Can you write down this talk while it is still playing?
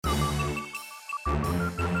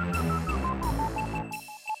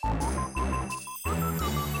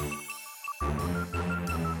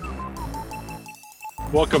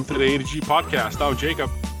Welcome to the A to G podcast. I'm Jacob.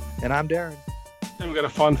 And I'm Darren. And we've got a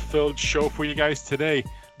fun-filled show for you guys today.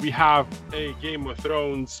 We have a Game of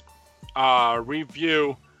Thrones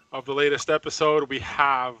review of the latest episode. We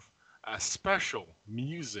have a special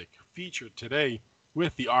music featured today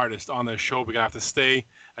with the artist on the show. We're going to have to stay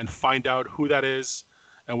and find out who that is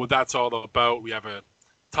and what that's all about. We have a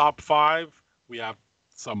top 5. We have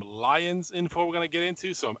some Lions info we're going to get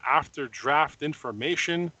into, some after draft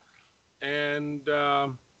information, and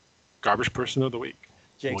garbage person of the week.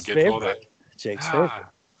 Jake's we'll get to all that. Jake's favorite.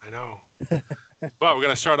 I know. But we're going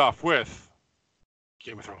to start off with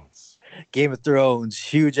Game of Thrones. Game of Thrones,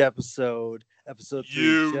 huge episode. Episode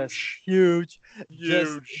 3, just huge.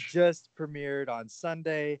 Just premiered on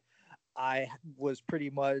Sunday. I was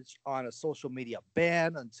pretty much on a social media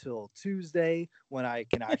ban until Tuesday when I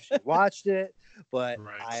can actually watch it. But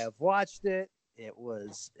right. I have watched it.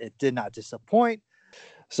 It did not disappoint.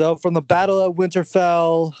 So from the Battle at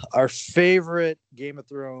Winterfell, our favorite Game of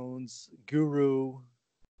Thrones guru,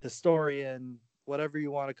 historian, whatever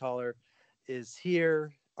you want to call her, is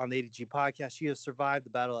here on the ADG podcast. She has survived the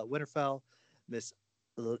Battle at Winterfell. Miss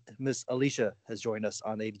Alicia has joined us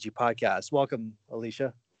on the ADG podcast. Welcome,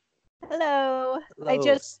 Alicia. Hello. I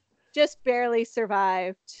just barely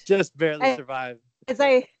survived. Survived.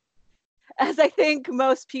 As I think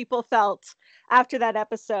most people felt after that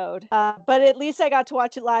episode. But at least I got to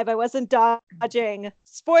watch it live. I wasn't dodging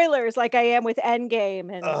spoilers like I am with Endgame.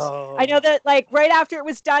 And I know that right after it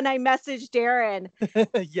was done, I messaged Darren.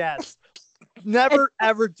 Yes. Never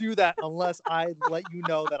ever do that unless I let you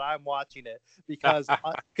know that I'm watching it, because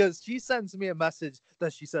she sends me a message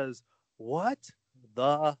that she says, "What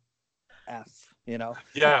the F?"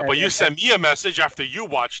 Yeah, but you sent me a message after you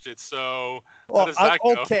watched it, so how does that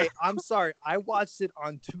go? Okay, I'm sorry. I watched it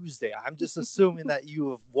on Tuesday. I'm just assuming that you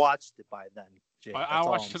have watched it by then, Jake. I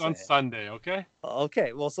watched it on Sunday, okay?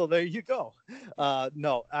 Okay, well, so there you go.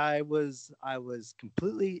 No, I was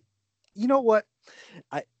completely, you know what?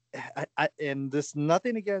 I and this,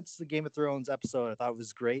 nothing against the Game of Thrones episode. I thought it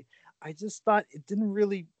was great. I just thought it didn't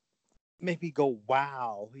really make me go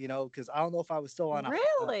wow, because I don't know if I was still on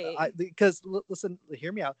because listen,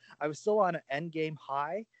 hear me out. I was still on an Endgame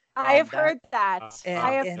high. I have heard that.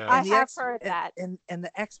 I have heard that. And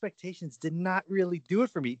the expectations did not really do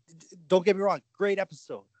it for me. Don't get me wrong. Great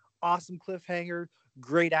episode. Awesome cliffhanger.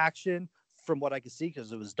 Great action from what I could see,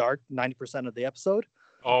 because it was dark 90% of the episode.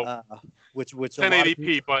 Which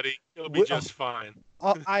 1080p, buddy. It'll be just fine.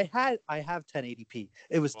 I have 1080p.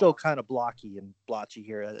 It was still kind of blocky and blotchy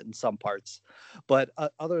here in some parts, but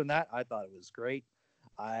other than that, I thought it was great.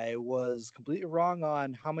 I was completely wrong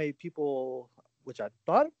on how many people, which I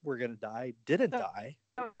thought were gonna die, didn't die.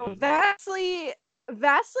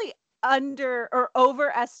 Vastly under or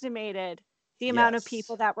overestimated the amount of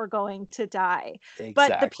people that were going to die. Exactly.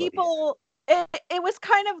 But the people. It was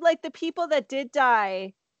kind of like the people that did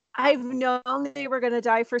die, I've known they were going to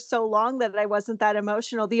die for so long that I wasn't that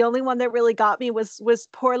emotional. The only one that really got me was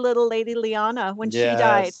poor little Lady Lyanna when she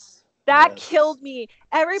died. That killed me.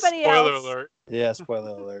 Everybody else. Spoiler alert. Yeah, spoiler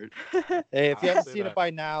alert. Hey, if you haven't seen it by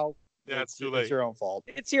now, it's too late. It's your own fault.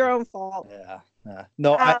 It's your own fault. Yeah.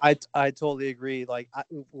 No, I totally agree. Like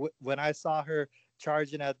when I saw her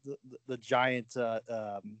charging at the giant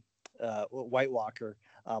White Walker,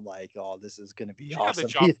 I'm like, oh, this is going to be awesome.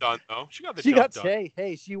 She got the job done, though. She got done.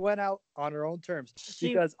 Hey, she went out on her own terms,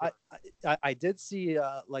 because I did see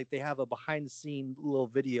they have a behind the scene little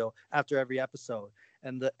video after every episode,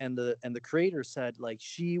 and the creator said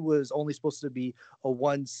she was only supposed to be a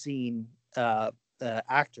one scene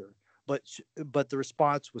actor, but the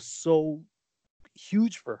response was so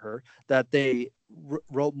huge for her that they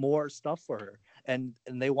wrote more stuff for her. And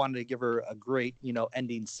they wanted to give her a great,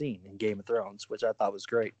 ending scene in Game of Thrones, which I thought was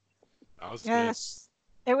great. That was yes,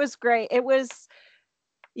 good. It was great. It was,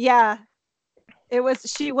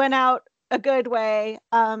 she went out a good way.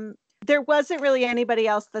 There wasn't really anybody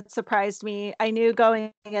else that surprised me. I knew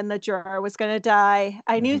going in the Jorah was going to die.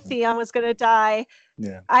 I knew Theon was going to die.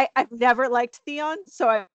 Yeah. I've never liked Theon, so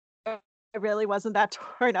I really wasn't that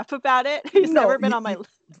torn up about it. He's never been on my list.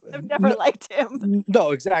 I've never liked him.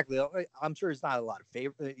 No, exactly. I'm sure he's not a lot of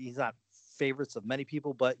favorite. He's not favorites of many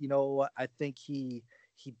people, but I think he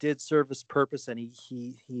did serve his purpose, and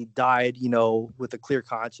he died, with a clear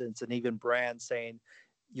conscience. And even Bran saying,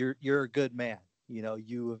 "You're a good man.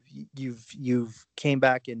 You've came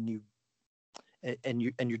back and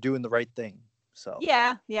you're doing the right thing." So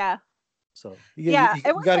yeah. So you got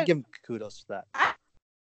to give him kudos for that.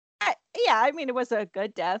 yeah, I mean, it was a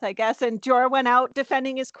good death, I guess. And Jorah went out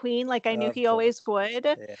defending his queen like I knew he always would.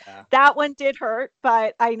 Yeah. That one did hurt,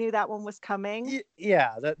 but I knew that one was coming.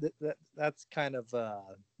 Yeah, that's kind of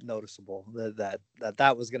noticeable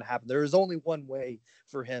that was going to happen. There was only one way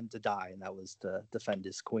for him to die, and that was to defend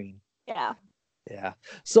his queen. Yeah. Yeah.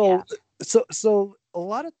 So a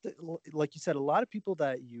lot of like you said, a lot of people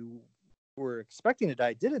that you were expecting to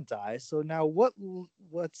die didn't die. So now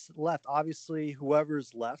what's left? Obviously,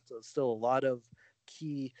 whoever's left, still a lot of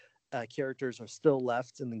key characters are still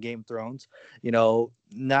left in the Game of Thrones. You know,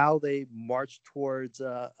 now they march towards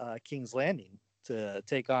King's Landing to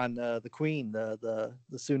take on the Queen, the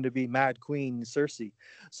soon to be Mad Queen Cersei.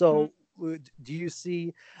 So. Do you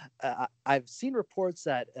see? I've seen reports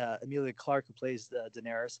that Emilia Clarke, who plays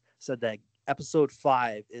Daenerys, said that episode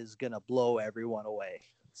 5 is gonna blow everyone away.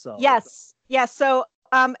 So yes. So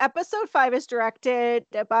episode 5 is directed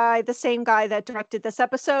by the same guy that directed this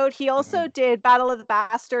episode. He also did Battle of the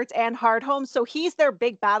Bastards and Hardhome, so he's their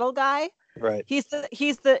big battle guy. Right. He's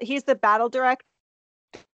the battle director.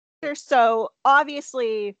 So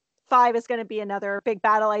obviously 5 is going to be another big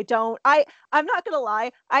battle. I'm not going to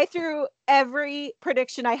lie. I threw every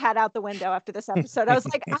prediction I had out the window after this episode. I was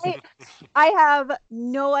like, I have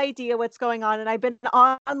no idea what's going on. And I've been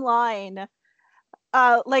online,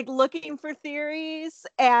 like looking for theories,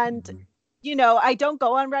 and, you know, I don't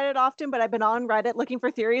go on Reddit often, but I've been on Reddit looking for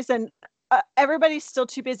theories, and everybody's still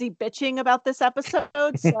too busy bitching about this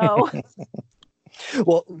episode. So,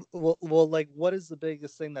 well, like, what is the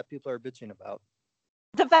biggest thing that people are bitching about?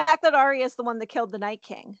 The fact that Arya is the one that killed the Night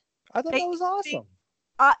King. I thought that was awesome.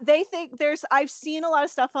 They think I've seen a lot of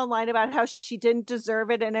stuff online about how she didn't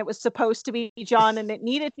deserve it, and it was supposed to be Jon, and it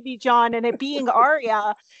needed to be Jon, and it being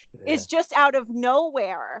Arya is just out of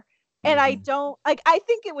nowhere. And I don't like. I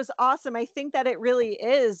think it was awesome. I think that it really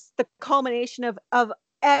is the culmination of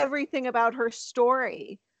everything about her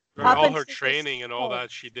story, all her training and all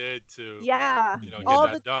that she did to, get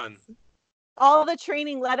that done. All the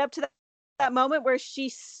training led up to that moment where she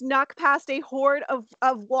snuck past a horde of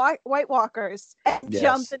White Walkers and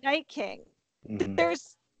jumped the Night King.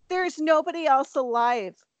 There's nobody else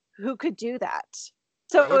alive who could do that.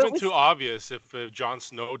 So it would have been too obvious if Jon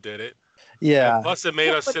Snow did it. Yeah. And plus, it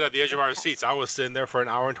made us sit at the edge of our seats. I was sitting there for an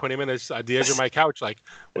hour and 20 minutes at the edge of my couch, like,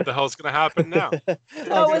 what the hell's going to happen now?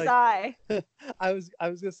 So was I. I was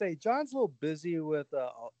gonna say John's a little busy with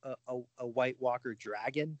a White Walker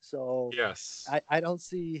dragon, so yes, I don't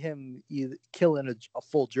see him either killing a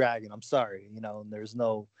full dragon. I'm sorry, and there's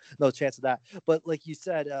no chance of that. But like you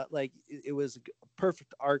said, like it was a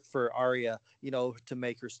perfect arc for Arya, to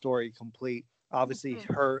make her story complete. Obviously,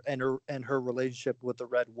 her relationship with the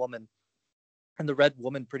Red Woman, and the Red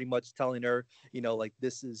Woman pretty much telling her, like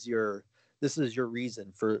this is your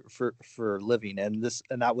reason for living, and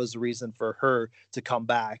that was the reason for her to come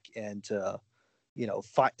back and to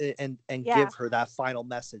give her that final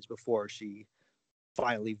message before she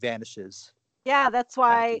finally vanishes. That's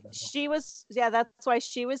why she was there.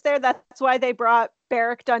 That's why they brought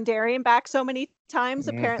Beric Dondarrion back so many times,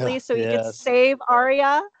 apparently, so he could save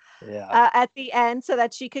Arya at the end so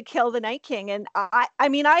that she could kill the Night King. And I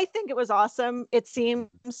mean, I think it was awesome. It seems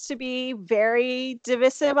to be very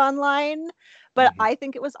divisive online, but I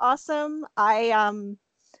think it was awesome. I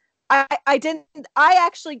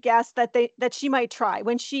actually guessed that she might try.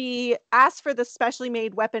 When she asked for the specially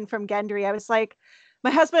made weapon from Gendry, I was like,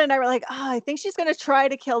 my husband and I were like, I think she's going to try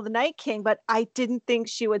to kill the Night King, but I didn't think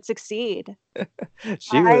she would succeed.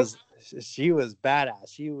 She was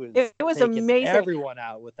badass. It was amazing. Everyone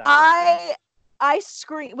out with that. I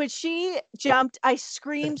screamed when she jumped. I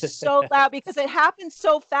screamed so loud because it happened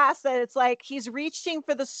so fast that it's like he's reaching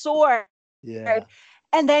for the sword. Yeah.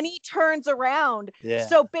 And then he turns around. Yeah.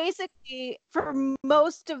 So basically, for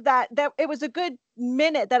most of that it was a good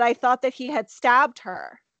minute that I thought that he had stabbed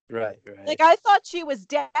her. Right. Like I thought she was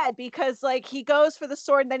dead because like he goes for the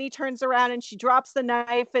sword and then he turns around and she drops the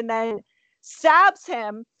knife and then stabs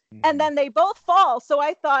him, and then they both fall. So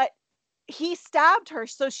I thought he stabbed her.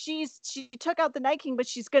 So she took out the Night King, but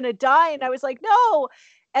she's gonna die. And I was like, no.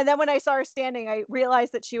 And then when I saw her standing, I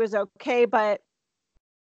realized that she was okay. But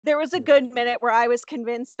there was a good minute where I was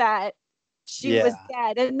convinced that she was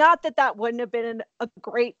dead, and not that wouldn't have been a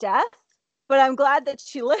great death, but I'm glad that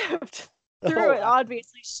she lived through it.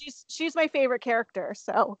 Obviously, she's my favorite character.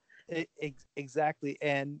 So exactly.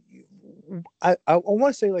 And I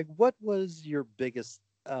want to say, like, what was your biggest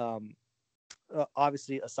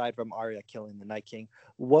obviously aside from Arya killing the Night King,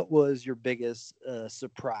 what was your biggest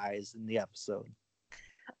surprise in the episode?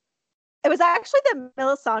 It was actually that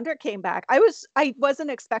Melisandre came back. I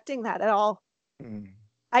wasn't expecting that at all.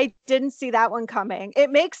 I didn't see that one coming. It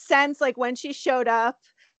makes sense, like when she showed up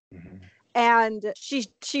and she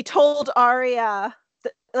told Arya,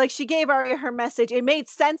 like she gave Arya her message. It made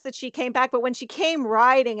sense that she came back, but when she came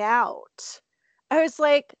riding out, I was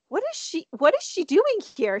like, what is she doing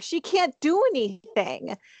here? She can't do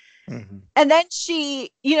anything. And then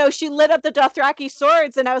she lit up the Dothraki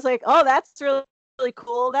swords, and I was like, oh, that's really, really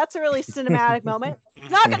cool. That's a really cinematic moment. It's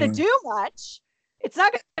not going to do much. It's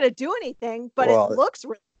not going to do anything, but it looks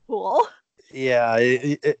really cool. Yeah,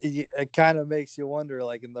 it kind of makes you wonder,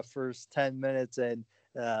 like in the first 10 minutes, and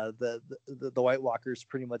the White Walkers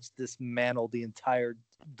pretty much dismantled the entire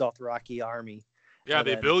Dothraki army. Yeah, and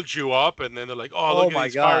they build you up, and then they're like, "Oh, look at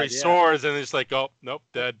these fiery swords," and it's like, "Oh, nope,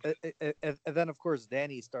 dead." And then, of course,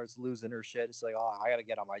 Dany starts losing her shit. It's like, "Oh, I gotta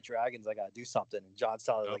get on my dragons. I gotta do something." And Jon's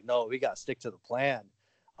telling her, like, "No, we gotta stick to the plan."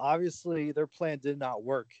 Obviously, their plan did not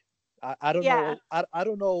work. I don't know. I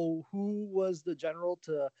don't know who was the general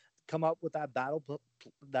to come up with that battle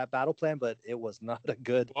plan, but it was not a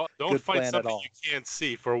good. Well, don't good fight plan something at all. you can't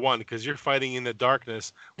see, for one, because you're fighting in the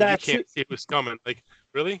darkness when you can't see what's coming. Like,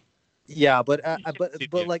 really? Yeah, but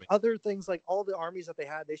like other things, like all the armies that they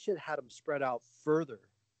had, they should have had them spread out further,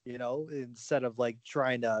 instead of like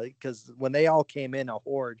trying to, because when they all came in a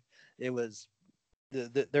horde, it was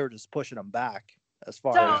they were just pushing them back as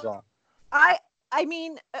far as I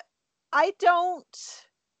mean, I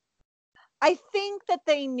think that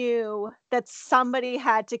they knew that somebody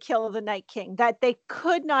had to kill the Night King, that they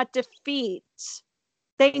could not defeat.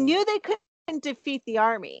 They knew they couldn't defeat the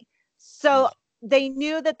army. So they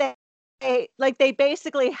knew that they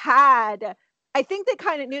basically had, I think they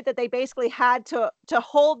kind of knew that they basically had to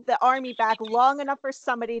hold the army back long enough for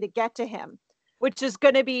somebody to get to him, which is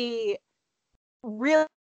going to be really,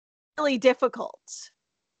 really difficult.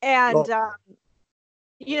 And,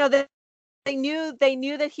 they knew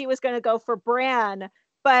that he was going to go for Bran,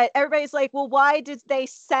 but everybody's like, well, why did they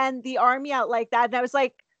send the army out like that? And I was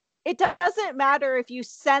like, it doesn't matter if you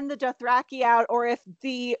send the Dothraki out, or if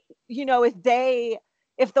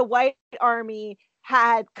if the White Army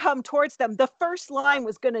had come towards them, the first line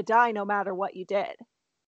was going to die no matter what you did.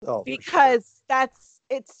 Oh, because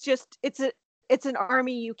it's an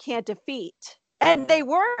army you can't defeat. And they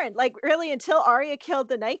weren't, like, really, until Arya killed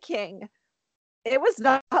the Night King, it was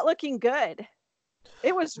not looking good.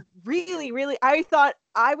 It was really, really, I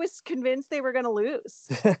was convinced they were going to lose.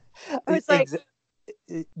 I was like,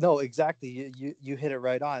 no, exactly. You hit it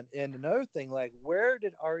right on. And another thing, like, where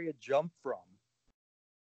did Arya jump from?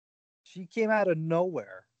 She came out of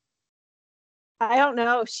nowhere. I don't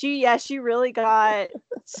know. She really got.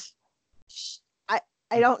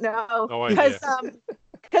 I don't know. No idea.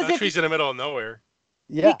 Because she's in the middle of nowhere.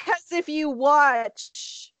 Yeah. Because if you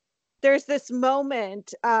watch, there's this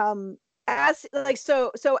moment as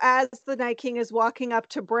the Night King is walking up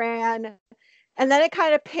to Bran, and then it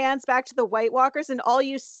kind of pans back to the White Walkers, and all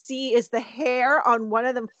you see is the hair on one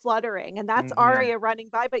of them fluttering, and that's Arya running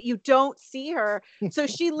by, but you don't see her. So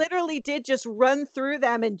she literally did just run through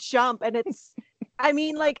them and jump, and it's, I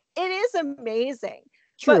mean, like, it is amazing.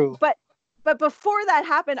 True. But before that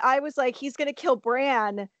happened, I was like, he's going to kill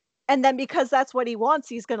Bran, and then because that's what he wants,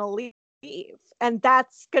 he's going to leave. And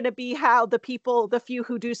that's going to be how the few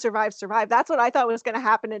who do survive. That's what I thought was going to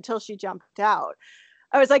happen until she jumped out.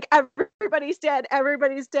 I was like, everybody's dead.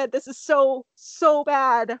 This is so, so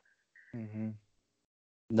bad. Mm-hmm.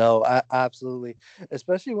 No, absolutely.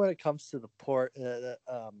 Especially when it comes to the point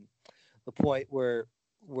where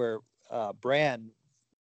Bran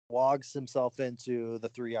logs himself into the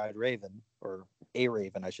three-eyed raven, or a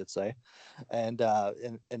raven, I should say, and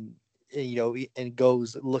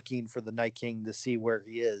goes looking for the Night King to see where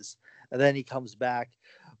he is, and then he comes back.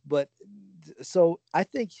 But so I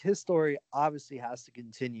think his story obviously has to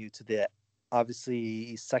continue to the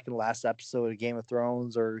obviously second last episode of Game of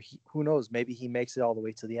Thrones, or who knows, maybe he makes it all the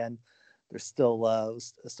way to the end. There's still a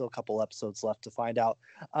couple episodes left to find out.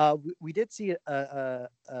 We did see a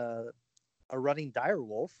running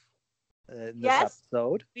direwolf in this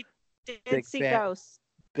episode. We did see ghosts.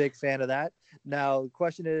 Big fan of that. Now the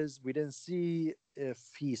question is, we didn't see if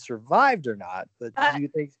he survived or not, but do you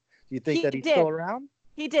think that he's still around?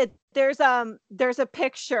 He did. There's a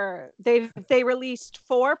picture. They released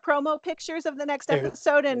 4 promo pictures of the next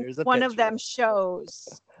episode, and one of them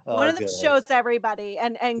shows. One of them shows everybody,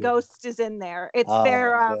 and Ghost is in there. It's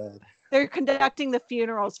they're conducting the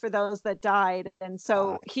funerals for those that died, and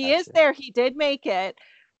so he is there. He did make it,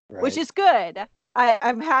 which is good.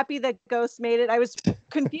 I'm happy that Ghost made it. I was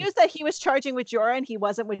confused that he was charging with Jorah and he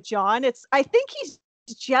wasn't with Jon. I think he's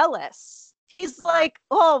jealous. He's like,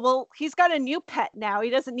 oh, well, he's got a new pet now. He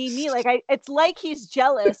doesn't need me. Like, it's like he's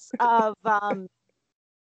jealous of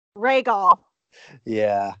Rhaegal.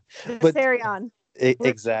 Yeah, but Viserion.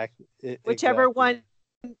 Exactly. Whichever one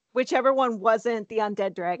wasn't the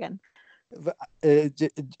undead dragon.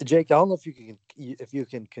 Jake, I don't know if you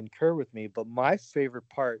can concur with me, but my favorite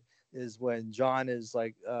part is when Jon is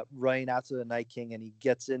like running after the Night King, and he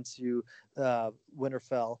gets into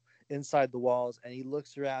Winterfell inside the walls, and he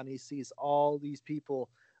looks around, and he sees all these people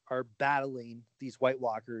are battling these White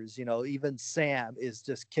Walkers. You know, even Sam is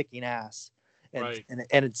just kicking ass, and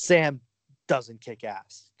Sam doesn't kick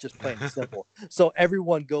ass, just plain and simple. So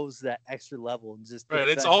everyone goes that extra level and just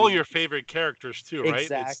it's all your favorite characters too, right?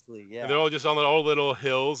 Exactly. Yeah, they're all just on all little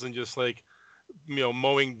hills and just like, you know,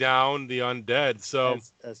 mowing down the undead. So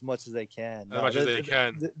as much as they can,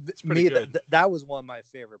 It's pretty good. That was one of my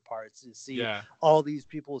favorite parts, to see all these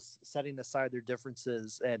people setting aside their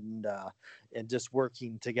differences and just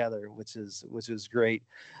working together, which is great.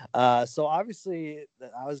 So obviously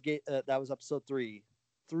that was episode 3.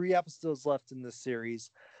 3 episodes left in this series.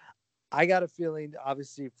 I got a feeling,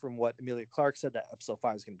 obviously, from what Emilia Clarke said, that episode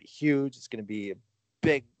 5 is going to be huge. It's going to be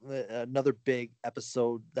another big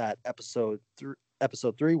episode that episode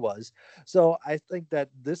 3 was. So I think that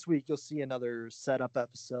this week you'll see another setup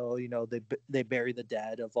episode. You know, they bury the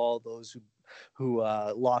dead of all those who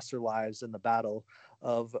lost their lives in the battle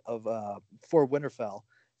for Winterfell.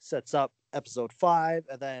 Sets up episode 5,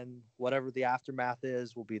 and then whatever the aftermath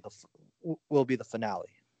is will be the finale.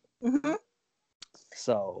 Mm-hmm.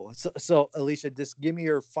 So Alicia, just give me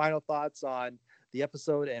your final thoughts on the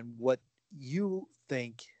episode and what you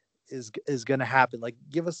think is going to happen. Like,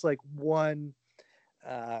 give us like one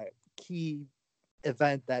key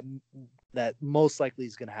event that most likely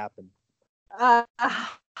is going to happen. I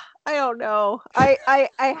don't know. I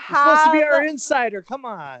have supposed to be our insider. Come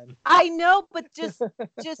on. I know, but just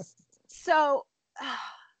so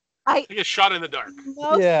I get shot in the dark.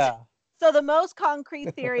 So the most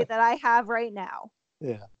concrete theory that I have right now,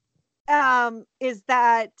 is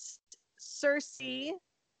that Cersei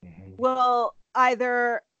will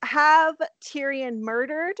either have Tyrion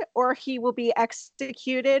murdered or he will be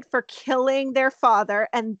executed for killing their father,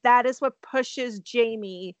 and that is what pushes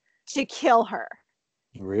Jaime to kill her.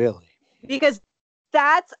 Really? Because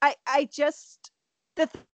that's the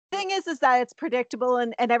thing is that it's predictable,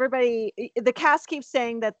 and everybody, the cast keeps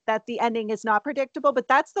saying that the ending is not predictable, but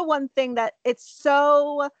that's the one thing that it's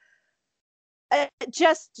so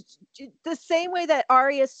just the same way that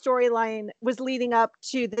Arya's storyline was leading up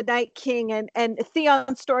to the Night King and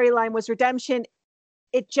Theon's storyline was redemption.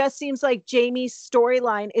 It just seems like Jaime's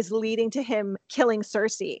storyline is leading to him killing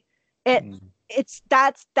Cersei.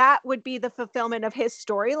 That would be the fulfillment of his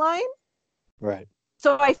storyline. Right.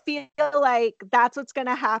 So I feel like that's what's going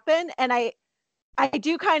to happen. And I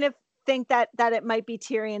do kind of think that it might be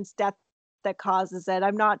Tyrion's death that causes it.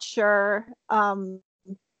 I'm not sure.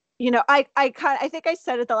 You know, I think I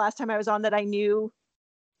said it the last time I was on that I knew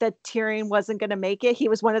that Tyrion wasn't going to make it. He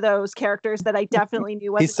was one of those characters that I definitely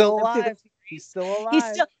knew wasn't. He's still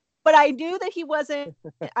alive. But I knew that he wasn't.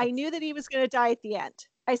 I knew that he was going to die at the end.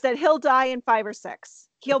 I said he'll die in 5 or 6.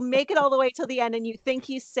 He'll make it all the way till the end, and you think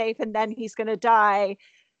he's safe, and then he's going to die.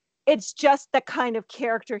 It's just the kind of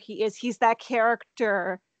character he is. He's that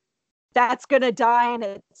character that's going to die, and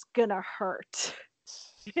it's going to hurt.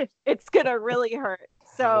 It's going to really hurt.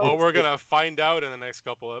 So, well, we're going to find out in the next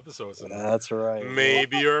couple episodes. That's right.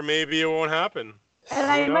 Maybe or maybe it won't happen.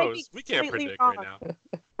 And we can't predict wrong. right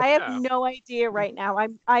now. I have no idea right now.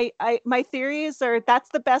 My theories are that's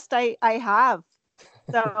the best I have.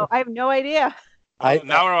 So I have no idea.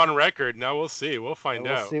 Now we're on record. Now we'll see. We'll find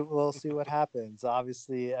out. We'll see what happens.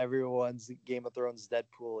 Obviously, everyone's Game of Thrones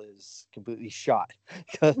Deadpool is completely shot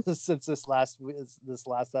since this last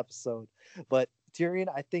episode. But Tyrion,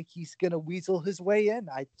 I think he's gonna weasel his way in.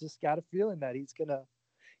 I just got a feeling that he's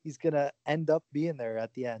gonna end up being there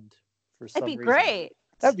at the end for some reason. Great.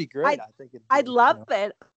 That'd be great. I'd love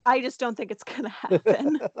it. I just don't think it's gonna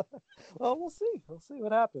happen. Well, we'll see. We'll see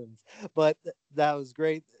what happens. But that was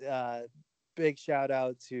great. Big shout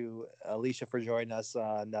out to Alicia for joining us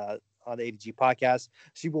on the ADG podcast.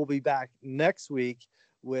 She will be back next week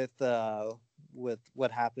with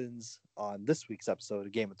what happens on this week's episode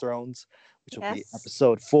of Game of Thrones, which will be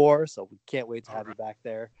episode 4. So we can't wait to have you back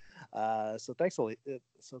there. So thanks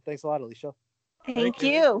a lot, Alicia. Thank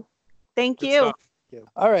you. Thank you.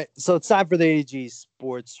 All right, so it's time for the ADG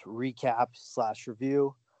Sports Recap /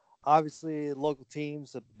 Review. Obviously, local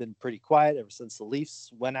teams have been pretty quiet ever since the Leafs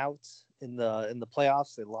went out in the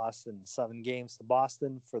playoffs. They lost in 7 games to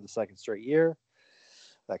Boston for the 2nd straight year.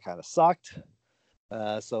 That kind of sucked.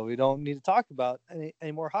 So we don't need to talk about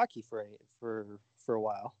any more hockey for a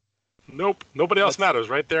while. Nope. Nobody else matters,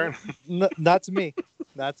 right there. Not to me.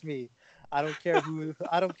 That's me. I don't care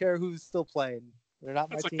who's still playing. They're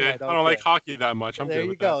not my That's team. okay. I don't don't care. like hockey that much. I'm there good you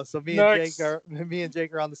with go. that. So me Next. and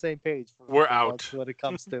Jake are on the same page. We're out when it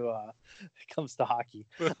comes to hockey.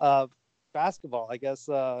 Basketball. I guess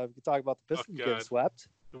we can talk about the Pistons getting swept.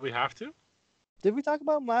 Do we have to? Did we talk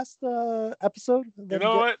about them last episode? You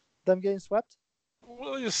know what? Them getting swept?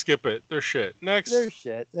 We'll just skip it. They're shit. Next. They're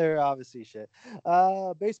shit. They're obviously shit.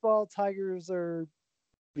 Baseball. Tigers are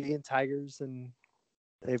being Tigers, and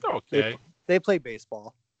they play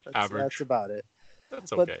baseball. Average. That's about it.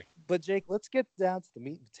 That's okay. But Jake, let's get down to the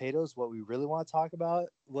meat and potatoes. What we really want to talk about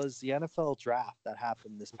was the NFL draft that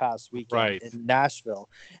happened this past weekend in Nashville,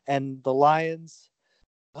 and the Lions.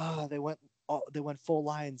 They went full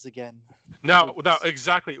Lions again. Now,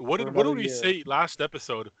 exactly. What did we say last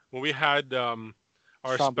episode when we had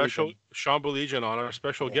our special Sean Belegian on, our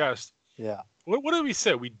special guest? Yeah. What did we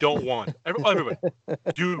say? We don't want everybody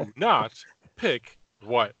do not pick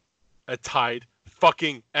what a tied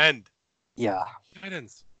fucking end. Yeah.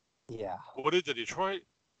 Titans. Yeah. What did the Detroit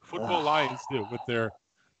Football Lions do with their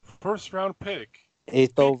first round pick?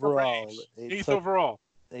 8th overall.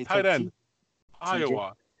 Tight end.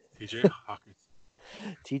 Iowa. TJ Hawkins.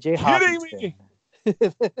 TJ Hawkins. Kidding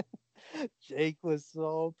me? Jake was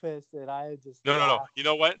so pissed, and I just no. You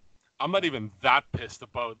know what? I'm not even that pissed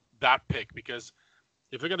about that pick, because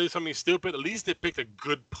if they're gonna do something stupid, at least they picked a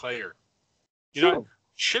good player. You know,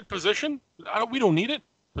 shit position. We don't need it.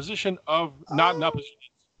 Position of not position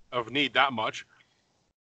of need that much.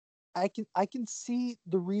 I can see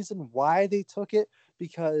the reason why they took it,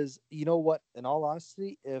 because you know what? In all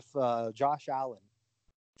honesty, if Josh Allen,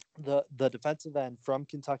 the defensive end from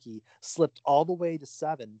Kentucky, slipped all the way to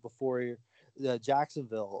 7 before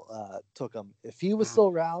Jacksonville took him, if he was still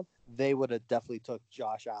around, they would have definitely took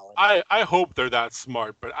Josh Allen. I hope they're that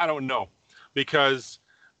smart, but I don't know, because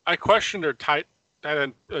I question their tight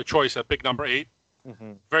end choice at pick number 8.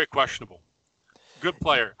 Mm-hmm. Very questionable. Good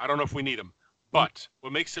player. I don't know if we need him. But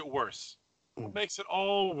what makes it worse, what makes it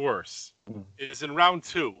all worse, is in round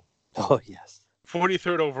 2. Oh, yes.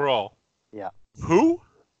 43rd overall. Yeah. Who?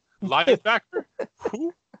 Linebacker?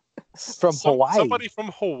 Who? From Hawaii. Somebody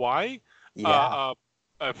from Hawaii? Yeah.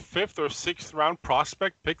 A 5th or 6th round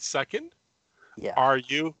prospect picked 2nd? Yeah. Are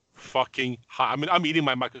you fucking high? I mean, I'm eating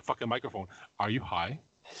my fucking microphone. Are you high?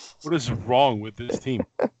 What is wrong with this team?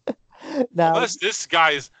 Now, unless this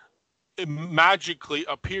guy magically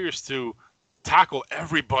appears to tackle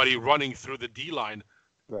everybody running through the D line.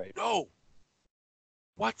 Right. No.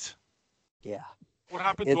 What? Yeah. What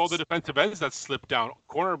happened to all the defensive ends that slipped down,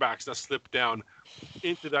 cornerbacks that slipped down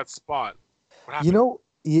into that spot? What happened?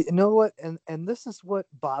 You know what, and this is what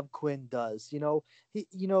Bob Quinn does. You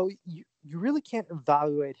really can't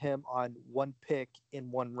evaluate him on one pick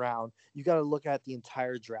in one round. You got to look at the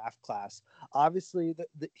entire draft class. Obviously,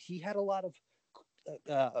 he had a lot of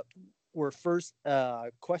first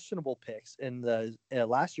questionable picks in the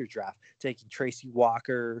last year's draft, taking Tracy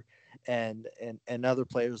Walker and other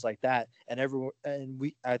players like that. And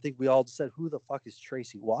I think we all said, who the fuck is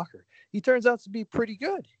Tracy Walker? He turns out to be pretty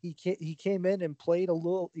good. He came in and played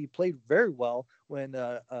he played very well when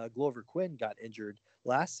Glover Quinn got injured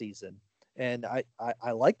last season. And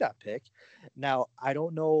I like that pick. Now, I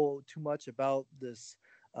don't know too much about this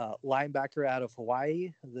linebacker out of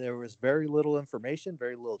Hawaii. There was very little information,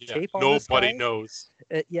 very little tape on this guy. Nobody knows.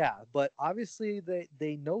 But obviously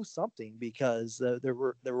they know something, because there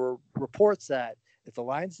were reports that if the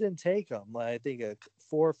Lions didn't take him, I think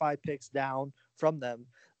 4 or 5 picks down from them,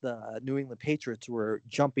 the New England Patriots were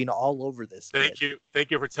jumping all over this. Thank you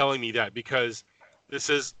for telling me that, because this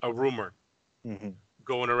is a rumor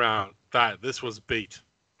going around that this was bait.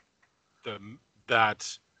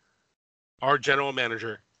 That our general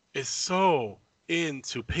manager is so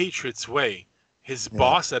into Patriots way. His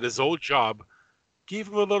boss at his old job gave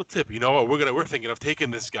him a little tip. You know what? We're thinking of taking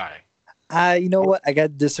this guy. You know what? I got to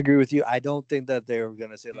disagree with you. I don't think that they were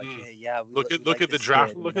gonna say hey, yeah. Look at the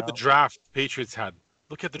draft. Look at the draft Patriots had.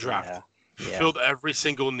 Look at the draft. Yeah. Filled every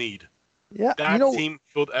single need. Yeah. That team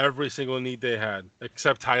filled every single need they had,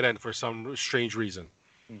 except tight end for some strange reason.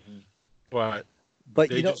 But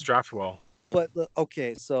they just draft well. But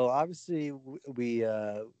okay, so obviously we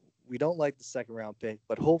don't like the 2nd round pick,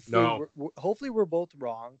 but hopefully we're both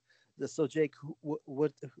wrong. So Jake,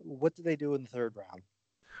 what did they do in the 3rd round?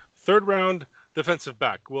 3rd round defensive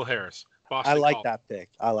back, Will Harris. Boston I like College. that pick.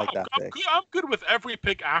 I'm good with every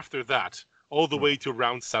pick after that, all the way to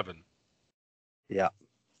round 7. Yeah.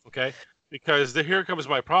 Okay, because here comes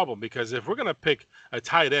my problem. Because if we're gonna pick a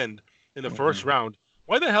tight end in the 1st round,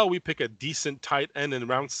 why the hell we pick a decent tight end in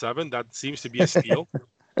round 7? That seems to be a steal.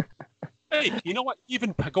 Hey, you know what?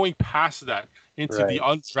 Even going past that into the Right.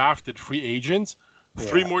 undrafted free agents,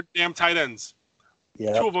 three Yeah. more damn tight ends.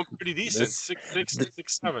 Yep. Two of them pretty decent. This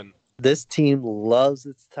 6'7". this team loves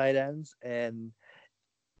its tight ends, and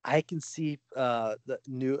I can see the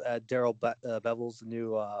new Daryl Bevel's the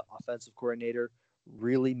new offensive coordinator,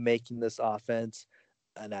 really making this offense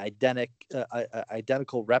an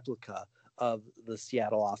identical replica of the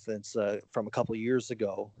Seattle offense from a couple of years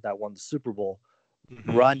ago that won the Super Bowl.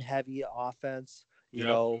 Mm-hmm. Run heavy offense,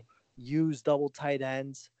 Yep. use double tight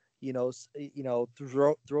ends,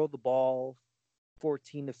 throw the ball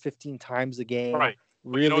 14 to 15 times a game. Right.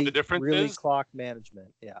 But Really, you know what the difference really is? clock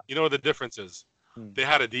management. Yeah. You know what the difference is? They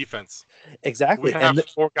had a defense. Exactly. We have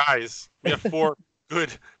four guys. We have four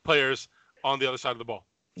good players on the other side of the ball.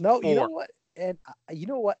 No, Four. you know what? And you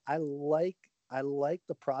know what? I like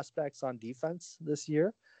the prospects on defense this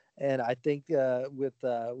year, and I think with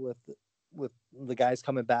the guys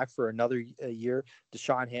coming back for another year,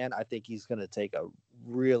 Deshaun Hand, I think he's going to take a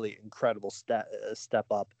really incredible step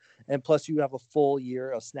up. And plus, you have a full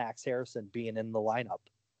year of Snacks Harrison being in the lineup.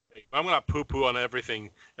 I'm going to poo-poo on everything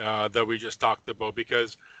that we just talked about,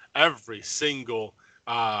 because every single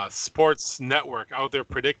sports network out there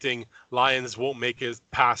predicting Lions won't make it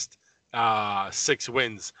past 6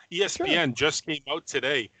 wins. ESPN just came out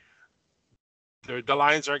today. The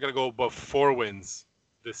Lions are going to go above 4 wins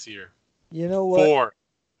this year. You know what?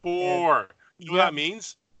 4. You know what that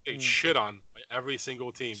means? They shit on by every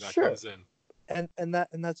single team that comes in. And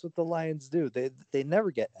that's what the Lions do. They never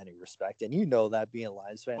get any respect, and you know that being a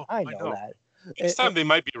Lions fan. I know that. This time they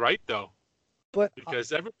might be right though, but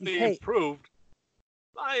because everything improved.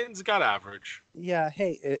 Lions got average. Yeah,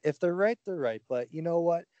 hey, if they're right, they're right. But you know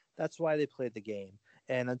what? That's why they played the game.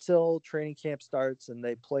 And until training camp starts and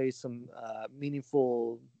they play some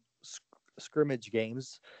meaningful scrimmage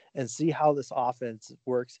games and see how this offense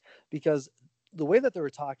works, because the way that they were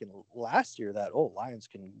talking last year that Lions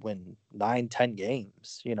can win 9-10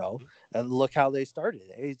 games, and look how they started.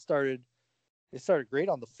 They started great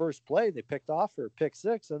on the first play. They picked off for pick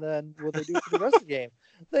 6, and then what they do for the rest of the game,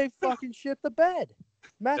 they fucking shit the bed.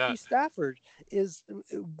 Matthew Stafford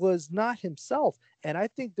was not himself, and I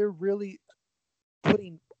think they're really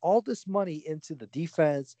putting all this money into the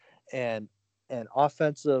defense and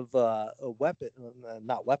offensive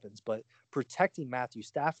not weapons, but protecting Matthew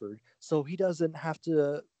Stafford so he doesn't have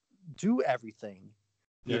to do everything.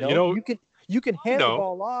 You can hand the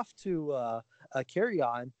ball off to a carry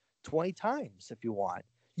on 20 times if you want.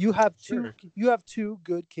 You have two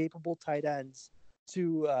good capable tight ends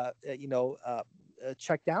to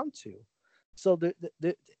check down to. So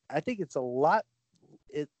I think it's a lot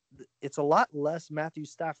less Matthew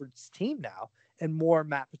Stafford's team now and more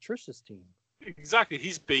Matt Patricia's team. Exactly.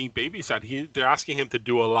 He's being babysat. They're asking him to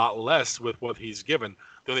do a lot less with what he's given.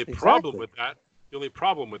 The only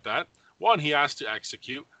problem with that, one, he has to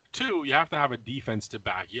execute. 2, you have to have a defense to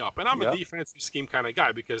back you up. And I'm a defensive scheme kind of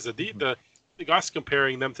guy, because the guys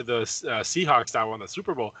comparing them to the Seahawks that won the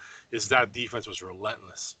Super Bowl is that defense was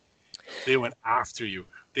relentless. They went after you.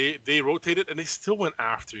 They rotated and they still went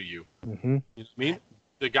after you. Mm-hmm. You know what I mean?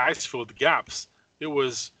 The guys filled the gaps. It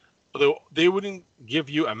was they wouldn't give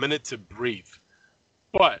you a minute to breathe.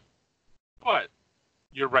 But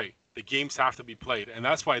you're right. The games have to be played, and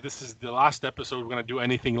that's why this is the last episode we're going to do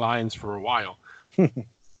anything Lions for a while.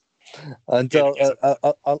 Until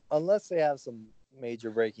unless they have some major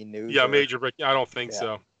breaking news. Yeah, major breaking. I don't think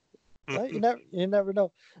so. Well, you never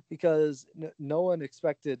know, because no one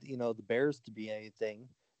expected the Bears to be anything,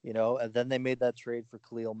 and then they made that trade for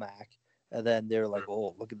Khalil Mack. And then they're like,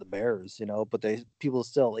 "Oh, look at the Bears," but people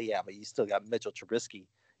still, but you still got Mitchell Trubisky.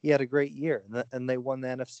 He had a great year, and they won the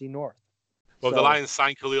NFC North. Well, if the Lions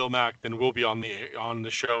sign Khalil Mack, then we'll be on the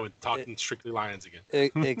show and talking strictly Lions again.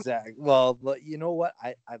 Exactly. Well, but you know what?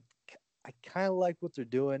 I kind of like what they're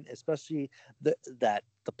doing, especially that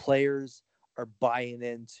the players are buying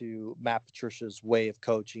into Matt Patricia's way of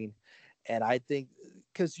coaching. And I think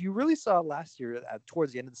because you really saw last year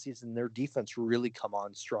towards the end of the season, their defense really come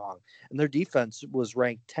on strong, and their defense was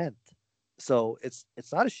ranked 10th. So it's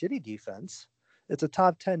not a shitty defense. It's a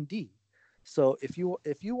top 10 D. So if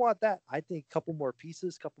you want that, I think a couple more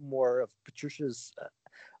pieces, couple more of Patricia's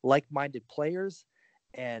like-minded players,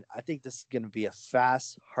 and I think this is going to be a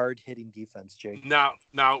fast, hard-hitting defense, Jake. Now,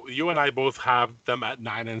 you and I both have them at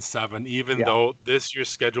 9-7, even though this year's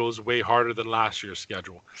schedule is way harder than last year's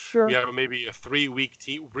schedule. Sure. We have maybe a 3-week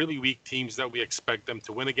team, really weak teams that we expect them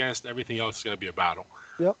to win against. Everything else is going to be a battle.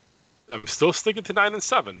 Yep. I'm still sticking to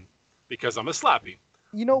 9-7 because I'm a slappy.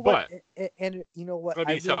 You know what? And you know what?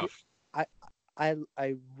 It's going to be tough.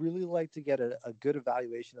 I really like to get a good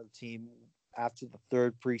evaluation of the team after the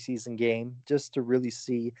third preseason game, just to really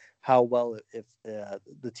see how well if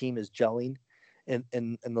the team is gelling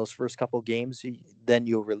in those first couple games. Then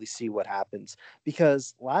you'll really see what happens,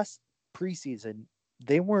 because last preseason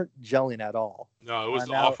they weren't gelling at all. No, it was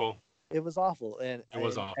awful. It was awful, and it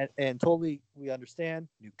was awful. And totally, we understand.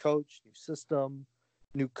 New coach, new system,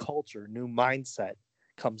 new culture, new mindset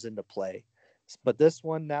comes into play. But this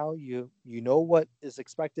one now, you know what is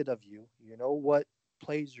expected of you. You know what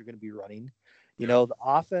plays you're going to be running. You know, the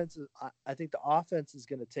offense. I think the offense is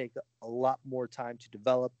going to take a lot more time to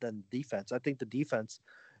develop than the defense. I think the defense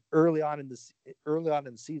early on in the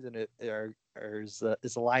season is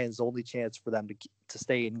the Lions' only chance for them to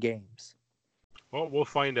stay in games. Well, we'll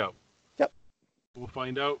find out. Yep, we'll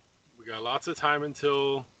find out. We got lots of time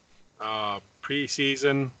until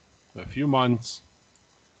preseason, a few months.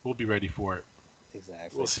 We'll be ready for it.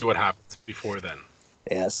 Exactly. We'll see what happens before then.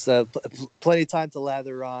 Yes, plenty of time to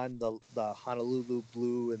lather on the Honolulu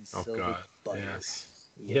blue and silver butter. Yes.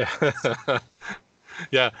 Yeah.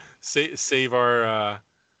 Yeah. Save our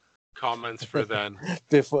comments for then.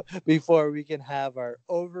 before we can have our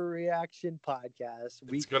overreaction podcast.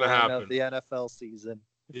 It's gonna happen. Of the NFL season.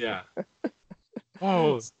 Yeah.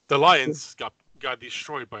 Oh, the Lions got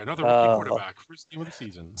destroyed by another rookie quarterback first game of the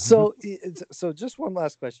season. So just one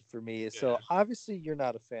last question for me. So obviously you're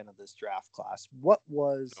not a fan of this draft class. What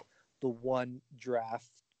was the one draft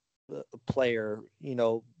player,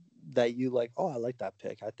 that you like? Oh, I like that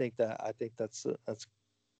pick. I think that's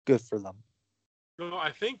good for them. No,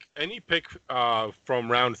 I think any pick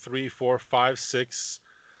from round 3, 4, 5, 6,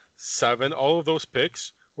 7, all of those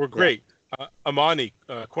picks were great. Amani,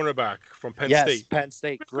 cornerback from Penn State. Penn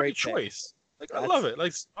State, great choice. I love it.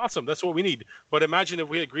 Awesome. That's what we need. But imagine if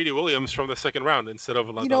we had Greedy Williams from the second round instead of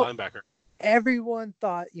the linebacker. Everyone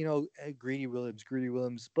thought, Greedy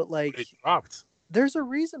Williams, but he dropped. There's a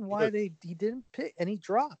reason why he didn't pick, and he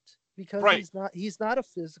dropped, because he's not a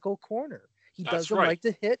physical corner. He doesn't like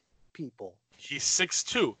to hit people. He's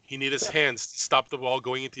 6'2". He needs his hands to stop the ball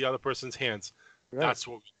going into the other person's hands. Right. That's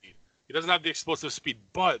what we need. He doesn't have the explosive speed,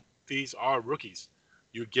 but these are rookies.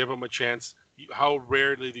 You give them a chance. How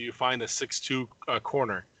rarely do you find a 6'2"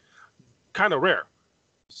 corner? Kind of rare.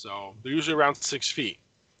 So they're usually around 6 feet.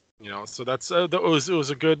 So that's it was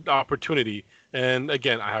a good opportunity. And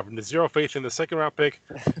again, I have zero faith in the second round pick.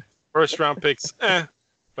 First round picks, but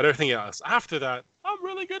everything else after that, I'm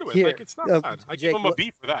really good with. It's not bad. I give him a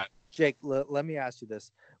B for that. Jake, let me ask you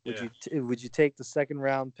this: Would you take the second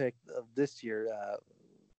round pick of this year?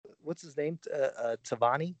 What's his name?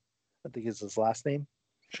 Tavani, I think is his last name.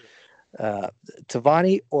 Sure.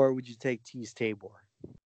 Tavani, or would you take Tease Tabor?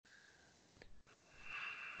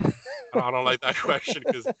 I don't like that question,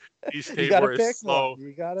 because Tease Tabor is slow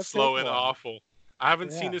and awful. I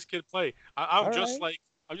haven't seen this kid play. I'm just like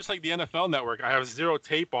the NFL Network. I have zero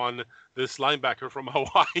tape on this linebacker from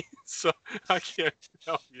Hawaii, so I can't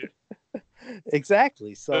tell you.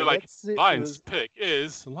 Exactly. So they're like, Lions pick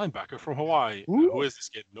is a linebacker from Hawaii. Who is this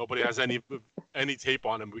kid? Nobody has any tape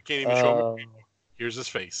on him. We can't even show him. Here's his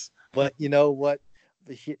face. But you know what?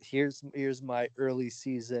 Here's my early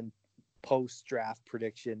season post-draft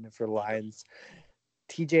prediction for Lions.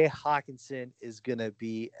 TJ Hawkinson is going to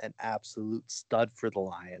be an absolute stud for the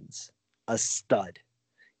Lions. A stud.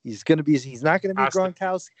 He's not going to be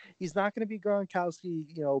Gronkowski. He's not going to be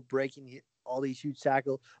Gronkowski, breaking all these huge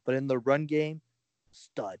tackles, but in the run game,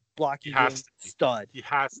 stud. Blocking game, stud. He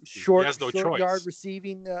has to. Short, he has no short choice. Yard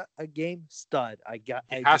receiving a game, stud. I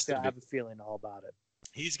have a feeling all about it.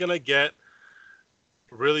 He's going to get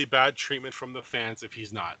really bad treatment from the fans if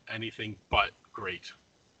he's not anything but great.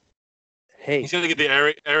 Hey, he's going to get the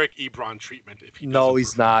Eric Ebron treatment if he doesn't. No,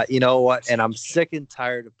 he's not. You know what? And I'm sick and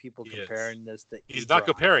tired of people comparing this to He's not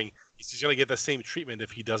comparing. He's just going to get the same treatment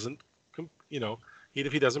if he doesn't,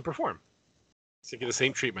 if he doesn't perform. He's going to get the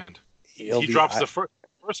same treatment. He drops the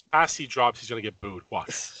first pass he drops, he's going to get booed.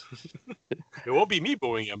 Watch. It won't be me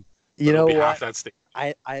booing him. You know what? Half that state.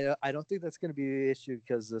 I don't think that's going to be the issue,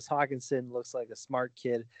 because this Hawkinson looks like a smart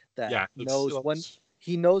kid that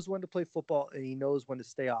knows when to play football, and he knows when to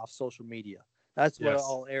stay off social media. That's what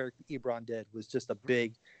all Eric Ebron did, was just a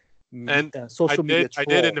big social media troll.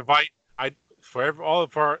 I did invite for all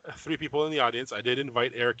of our 3 people in the audience. I did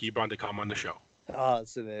invite Eric Ebron to come on the show.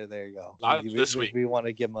 So there you go. This week we want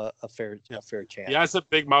to give him a fair chance. He has a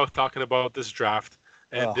big mouth talking about this draft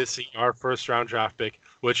and this our first round draft pick,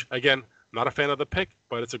 which again, not a fan of the pick,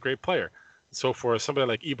 but it's a great player. So for somebody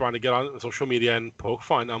like Ebron to get on social media and poke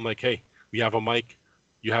fun, I'm like, hey, we have a mic,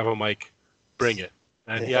 you have a mic, bring it.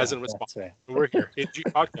 And he hasn't responded. Right. We're here. AG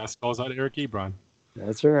Podcast calls out Eric Ebron.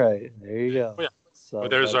 That's right. There you go. But So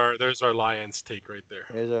there's our Lions take right there.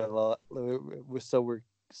 So we're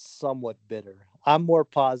somewhat bitter. I'm more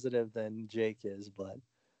positive than Jake is, but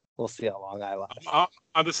we'll see how long I last.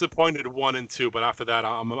 I'm disappointed 1 and 2, but after that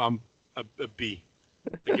I'm a B.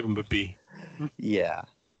 I give him a B. Yeah.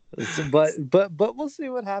 But we'll see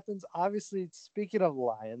what happens. Obviously, speaking of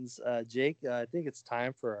Lions, Jake, I think it's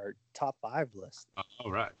time for our top 5 list.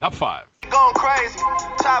 All right, top 5. Going crazy.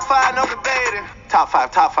 Top 5, no debating. Top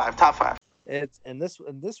 5. It's in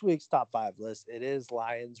this week's top 5 list. It is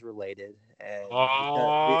Lions related, and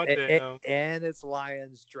damn. and it's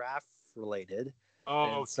Lions draft related.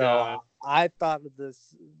 Oh, and so God. I thought of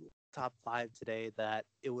this top 5 today that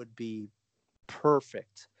it would be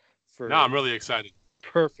perfect for. Now I'm really excited.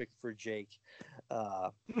 Perfect for Jake,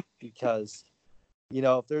 because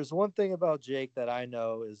if there's one thing about Jake that I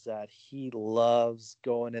know is that he loves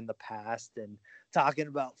going in the past and talking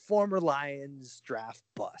about former Lions draft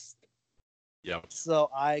bust. Yep.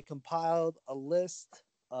 So I compiled a list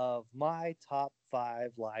of my top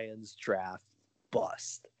 5 Lions draft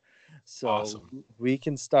bust. So awesome. We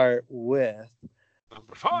can start with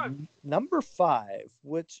number 5,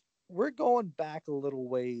 which we're going back a little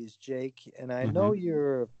ways, Jake, and I know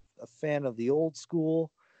you're a fan of the old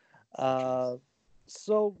school.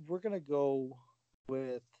 So we're going to go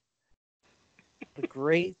with the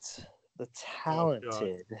great, the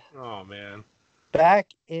talented. Oh man. Back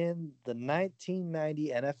in the 1990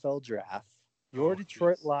 NFL draft, your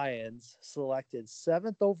Detroit Lions selected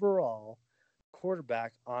 7th overall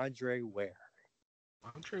quarterback Andre Ware.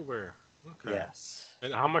 Andre Ware. Okay. Yes.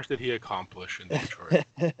 And how much did he accomplish in Detroit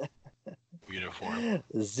uniform?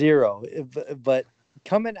 0. But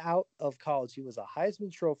coming out of college, he was a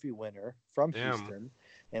Heisman Trophy winner from Houston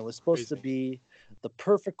and was supposed to be the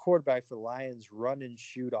perfect quarterback for the Lions' run and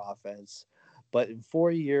shoot offense. But in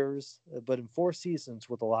 4 seasons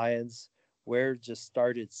with the Lions, Ware just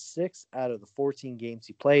started 6 out of the 14 games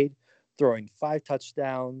he played, throwing 5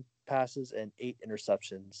 touchdown passes and 8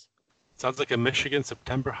 interceptions. Sounds like a Michigan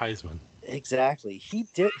September Heisman. Exactly. He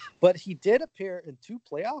did appear in 2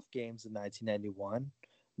 playoff games in 1991,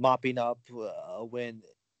 mopping up a win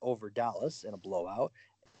over Dallas in a blowout.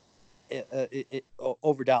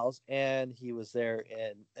 Over Dallas, and he was there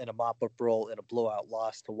in a mop-up role in a blowout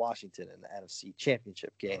loss to Washington in the NFC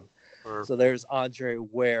Championship game. Perfect. So there's Andre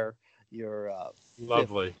Ware, your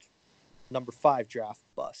lovely number 5 draft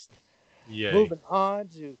bust. Yay. Moving on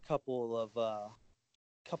to a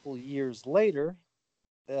couple years later,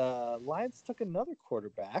 Lions took another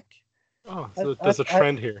quarterback. Oh, so there's a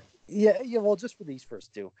trend here. Yeah. Well, just for these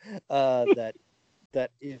first 2,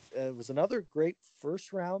 that if it was another great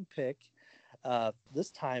first-round pick.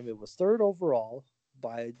 This time it was 3rd overall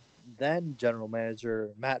by then general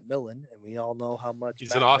manager Matt Millen, and we all know how much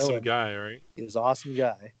he's an awesome guy, right? He's an awesome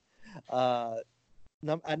guy.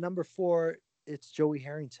 At number 4, it's Joey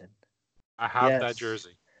Harrington. I have that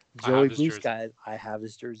jersey. Joey Blue Sky. I have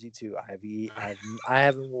his jersey too. I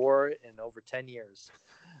haven't wore it in over 10 years.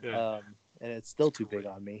 Yeah. And it's still too big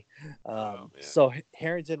on me. So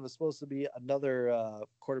Harrington was supposed to be another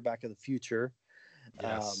quarterback of the future.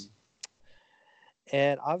 Yes.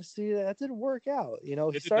 And obviously that didn't work out.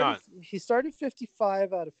 He started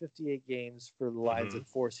 55 out of 58 games for the Lions in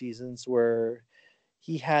 4 seasons, where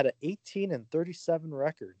he had an 18-37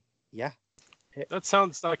 record. Yeah. That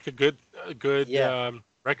sounds like a good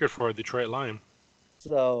record for a Detroit Lion.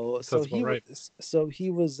 So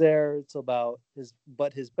he was there till about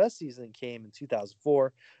his best season came in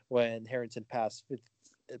 2004 when Harrington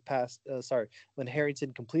when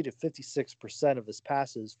Harrington completed 56% of his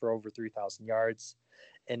passes for over 3,000 yards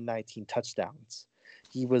and 19 touchdowns.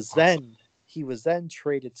 He was then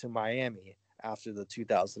traded to Miami after the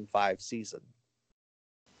 2005 season.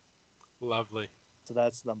 Lovely. So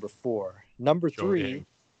that's number 4. Number 3,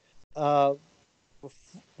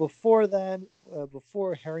 before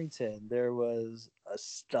Harrington, there was a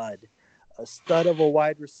stud of a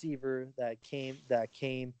wide receiver that came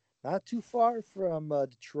not too far from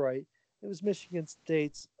Detroit. It was Michigan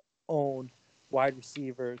State's own wide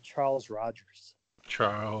receiver, Charles Rogers.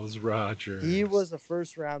 He was a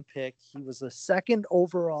first-round pick. He was a 2nd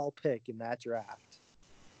overall pick in that draft.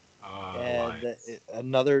 And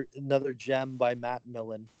another gem by Matt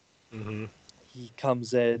Millen. Mm-hmm. He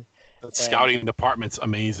comes in. The scouting department's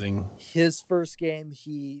amazing. His first game,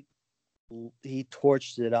 he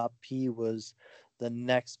torched it up. He was the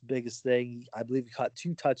next biggest thing. I believe he caught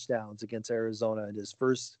 2 touchdowns against Arizona in his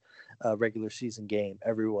first regular season game.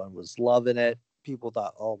 Everyone was loving it. People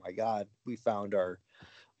thought, "Oh my God, we found our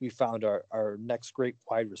next great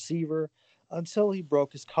wide receiver," until he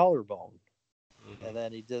broke his collarbone. And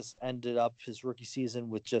then he just ended up his rookie season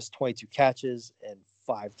with just 22 catches and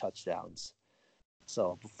 5 touchdowns.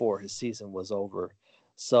 So before his season was over.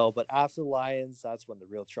 So, but after the Lions, that's when the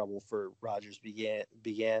real trouble for Rodgers began.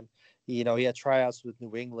 He had tryouts with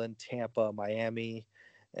New England, Tampa, Miami,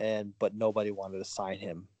 but nobody wanted to sign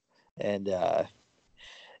him. And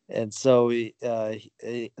so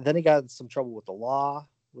then he got in some trouble with the law,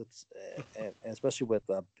 and especially with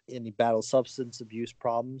any battle substance abuse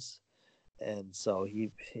problems. And so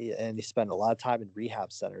he spent a lot of time in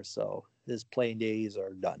rehab centers. So his playing days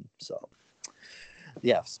are done. So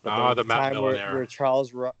yes, but there was the a time Matt where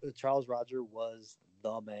Charles Rodgers was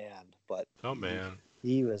the man. But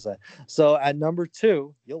he was so at number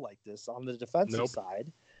 2. You'll like this on the defensive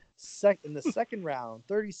side. In the second round,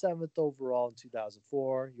 37th overall in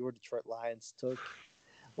 2004, your Detroit Lions took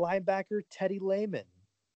linebacker Teddy Lehman.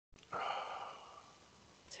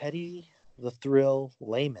 Teddy the Thrill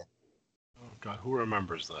Lehman. Oh God, who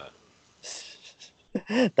remembers that?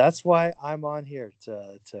 That's why I'm on here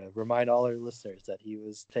to remind all our listeners that he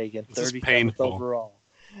was taken 37th overall.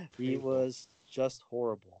 He was just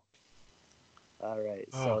horrible. All right,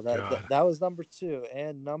 so that was number 2,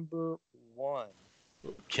 and number 1.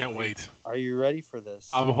 Can't wait. Are you ready for this?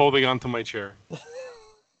 I'm holding on to my chair.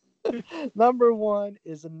 Number 1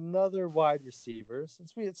 is another wide receiver.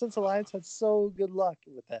 Since the Lions had so good luck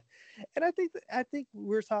with that, and I think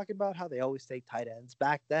we're talking about how they always take tight ends.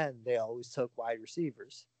 Back then, they always took wide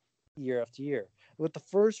receivers year after year. With the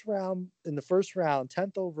first round,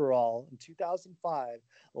 10th overall in 2005,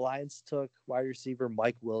 the Lions took wide receiver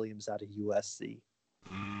Mike Williams out of USC.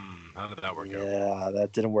 How did that work out? Yeah,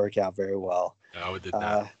 that didn't work out very well. No, it did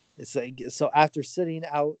not. So after sitting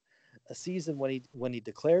out a season when he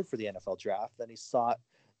declared for the NFL draft, then he sought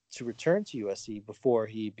to return to USC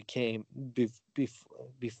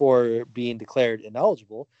before being declared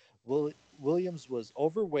ineligible. Williams was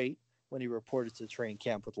overweight when he reported to training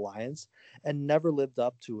camp with the Lions and never lived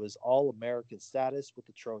up to his All-American status with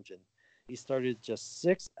the Trojan. He started just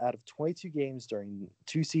 6 out of 22 games during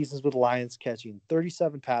 2 seasons with the Lions, catching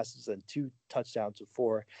 37 passes and 2 touchdowns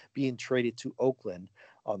before being traded to Oakland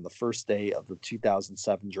on the first day of the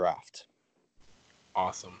 2007 draft.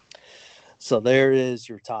 Awesome. So there is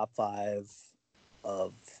your top 5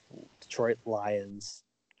 of Detroit Lions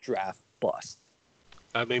draft bust.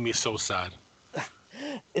 That made me so sad.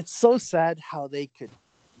 It's so sad how they could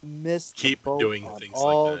keep doing on things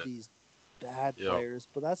all like that. These bad players,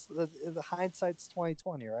 but that's the hindsight's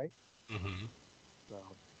 2020, right? Mm-hmm.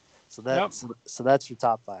 So that's your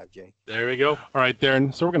top 5, Jake. There we go. All right,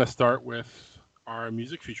 Darren. So we're gonna start with our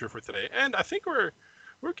music feature for today, and I think we're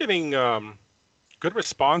getting good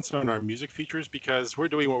response on our music features because we're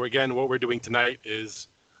doing what we're doing tonight is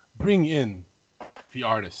bring in the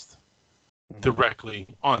artist directly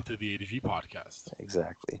onto the A2G podcast.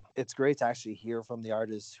 Exactly. It's great to actually hear from the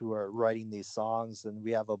artists who are writing these songs, and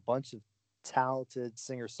we have a bunch of talented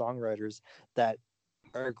singer-songwriters that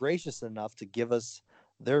are gracious enough to give us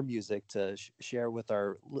their music to share with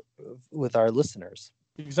our listeners.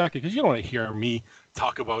 Exactly, because you don't want to hear me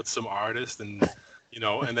talk about some artist and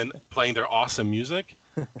and then playing their awesome music,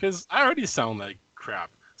 because I already sound like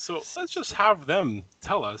crap. So let's just have them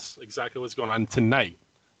tell us exactly what's going on tonight.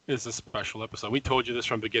 It's a special episode. We told you this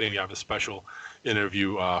from the beginning. We have a special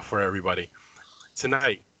interview for everybody.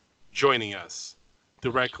 Tonight, joining us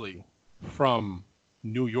directly from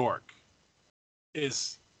New York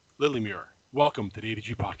is Lillimure. Welcome to the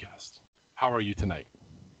A2G podcast. How are you tonight?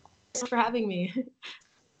 Thanks for having me.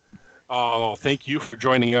 Oh, thank you for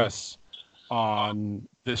joining us on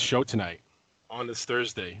this show tonight, on this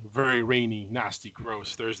Thursday. Very rainy, nasty,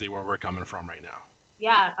 gross Thursday where we're coming from right now.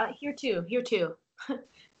 Yeah, here too.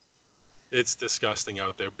 It's disgusting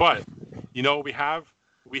out there, but we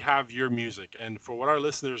have your music, and for what our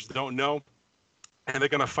listeners don't know, and they're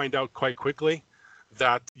gonna find out quite quickly,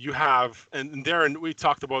 that you have, and Darren, we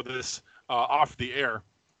talked about this off the air,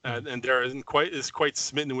 and Darren is quite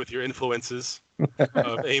smitten with your influences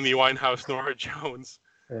of Amy Winehouse, Norah Jones.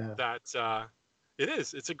 Yeah. That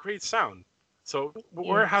it's a great sound. So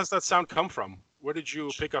where has that sound come from? Where did you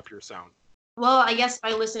pick up your sound? Well, I guess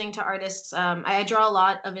by listening to artists, I draw a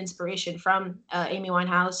lot of inspiration from Amy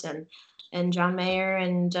Winehouse and John Mayer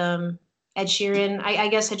and Ed Sheeran. I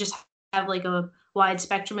guess I just have like a wide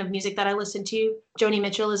spectrum of music that I listen to. Joni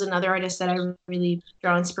Mitchell is another artist that I really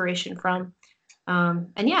draw inspiration from.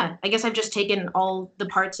 And yeah, I guess I've just taken all the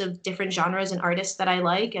parts of different genres and artists that I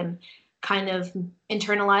like and kind of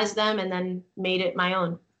internalized them and then made it my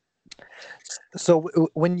own. So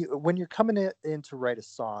when you're coming in to write a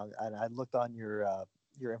song, and I looked on your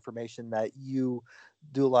information that you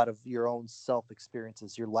do a lot of your own self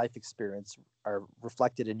experiences, your life experience are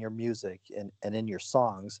reflected in your music and in your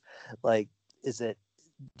songs. Like,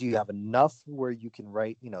 do you have enough where you can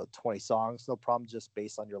write, 20 songs, no problem, just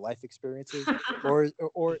based on your life experiences?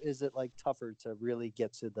 or is it like tougher to really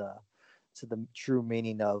get to the true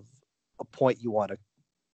meaning of a point you want to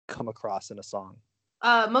come across in a song?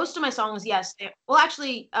 Most of my songs, yes. Well,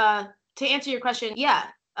 actually, to answer your question, yeah.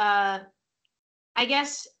 I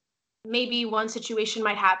guess maybe one situation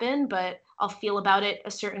might happen, but I'll feel about it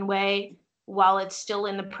a certain way while it's still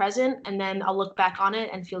in the present, and then I'll look back on it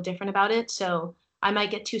and feel different about it. So I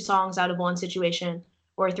might get 2 songs out of one situation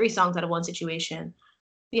or 3 songs out of one situation.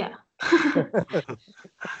 Yeah.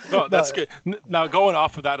 No, that's good. Now, going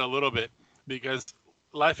off of that a little bit, because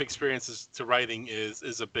life experiences to writing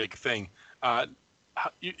is a big thing.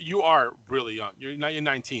 You are really young. You're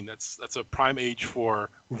 19. That's a prime age for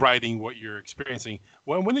writing what you're experiencing.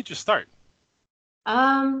 When did you start?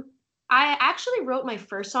 I actually wrote my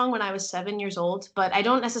first song when I was 7 years old, but I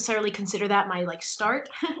don't necessarily consider that my start.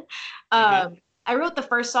 I wrote the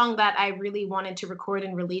first song that I really wanted to record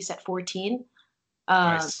and release at 14.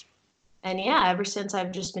 Nice. And yeah, ever since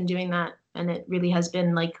I've just been doing that, and it really has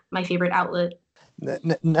been my favorite outlet.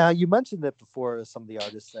 Now, you mentioned that before, some of the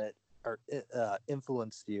artists that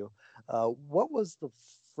influenced you. What was the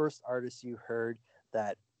first artist you heard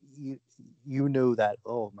that you knew that,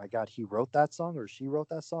 oh my God, he wrote that song or she wrote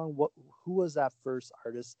that song? Who was that first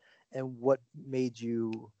artist, and what made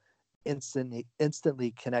you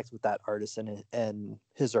instantly connect with that artist and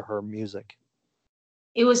his or her music?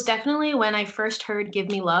 It was definitely when I first heard "Give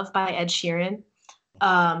Me Love" by Ed Sheeran.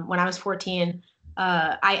 When I was 14,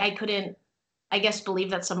 I couldn't, I guess, believe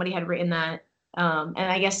that somebody had written that. And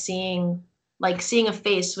I guess seeing a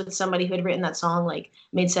face with somebody who had written that song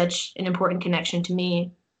made such an important connection to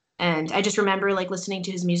me. And I just remember listening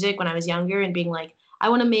to his music when I was younger and being I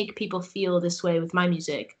want to make people feel this way with my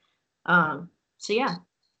music. So yeah.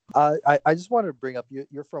 I just wanted to bring up,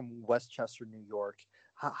 you're from Westchester, New York.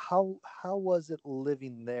 How was it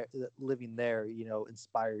living there?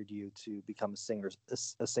 Inspired you to become a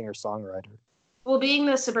singer-songwriter? Well, being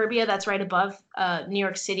the suburbia that's right above New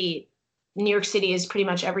York City is pretty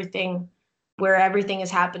much everything, where everything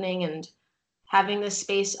is happening, and having the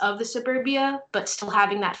space of the suburbia, but still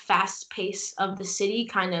having that fast pace of the city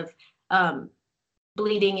kind of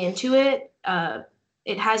bleeding into it.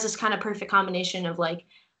 It has this kind of perfect combination of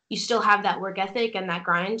you still have that work ethic and that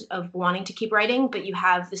grind of wanting to keep writing, but you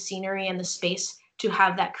have the scenery and the space to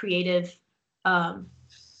have that creative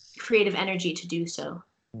energy to do so.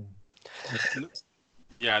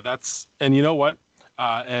 Yeah, and you know what?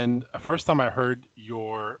 And the first time I heard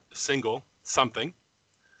your single, Something,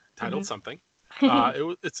 titled Something, I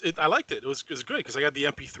liked it. It was great because I got the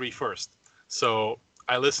MP3 first. So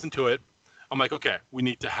I listened to it. I'm like, okay, we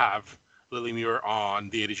need to have Lillimure on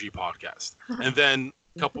the A2G podcast. And then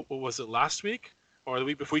what was it, last week or the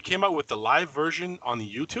week before, we came out with the live version on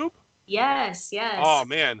the YouTube? Yes. Oh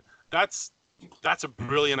man, that's a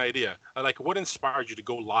brilliant idea. What inspired you to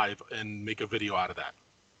go live and make a video out of that?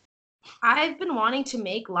 I've been wanting to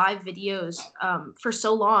make live videos for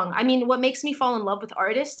so long. I mean, what makes me fall in love with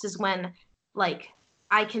artists is when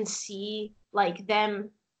I can see them,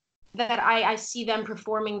 that I see them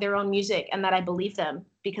performing their own music and that I believe them,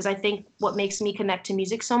 because I think what makes me connect to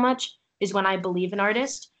music so much is when I believe an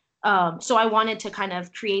artist. So I wanted to kind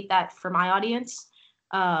of create that for my audience.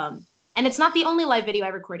 And it's not the only live video I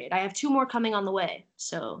recorded. I have 2 more coming on the way.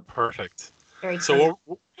 So perfect. Very excited.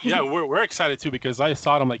 So we're excited too, because I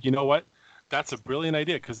saw it. I'm like, you know what? That's a brilliant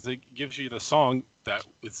idea, because it gives you the song that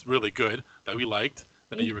is really good, that we liked,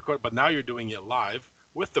 that you record, but now you're doing it live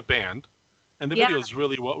with the band, and the video is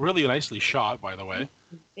really nicely shot, by the way.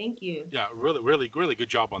 Thank you. Yeah, really good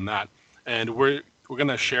job on that. And we're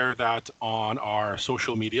gonna share that on our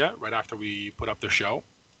social media right after we put up the show,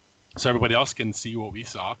 so everybody else can see what we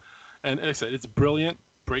saw. And like I said, it's brilliant,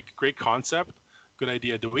 great concept, good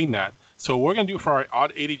idea doing that. So what we're gonna do for our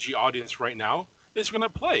ADG audience right now is we're gonna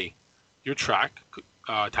play your track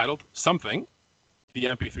titled Something, the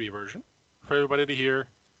MP3 version, for everybody to hear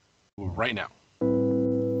right now.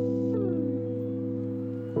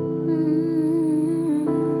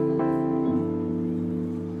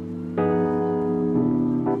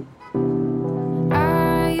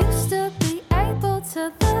 I used to be able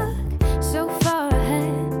to look so far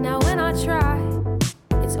ahead. Now when I try,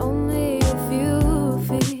 it's only a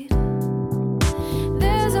few feet.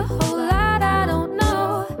 There's a whole lot I don't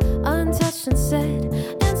know, untouched and said,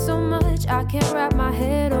 and so much I can't wrap my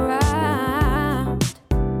head around.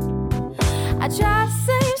 I try to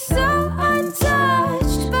seem so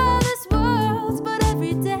untouched by this world, but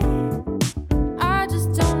every day I just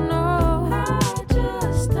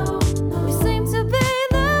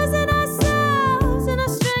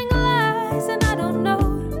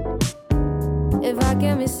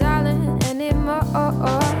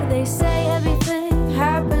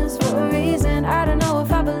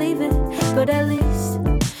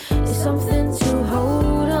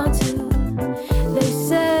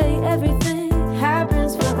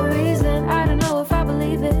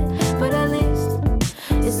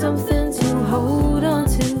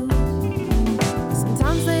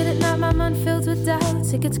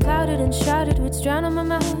pouted and shouted words drown on my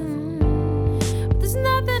mouth. But there's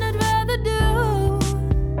nothing I'd rather do.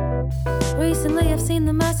 Recently I've seen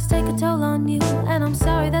the masters take a toll on you, and I'm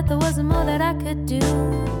sorry that there wasn't more that I could do.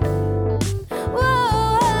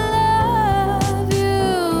 Whoa, I love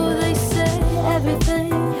you. They say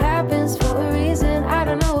everything happens for a reason. I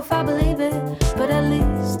don't know if I believe it, but at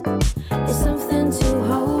least it's something to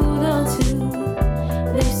hold on to.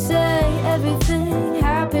 They say everything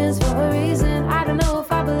happens for a reason. I don't know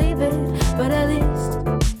if I believe it, but at least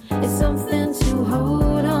it's something to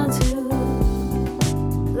hold on to.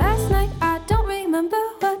 Last night I don't remember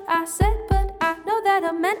what I said, but I know that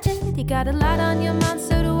I meant it. You got a lot on your mind,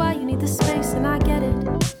 so do I. You need the space and I get it.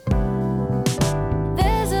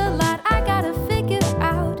 There's a lot I gotta figure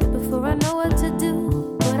out before I know what to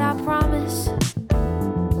do. But I promise,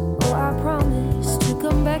 oh I promise to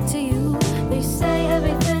come back to you. They say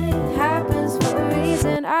everything happens for a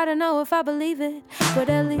reason. I don't know if I believe it, but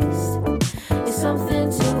at least it's something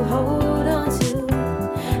to hold on to.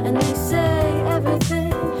 And they say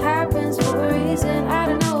everything happens for a reason. I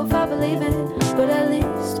don't know if I believe it, but at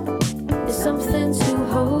least it's something to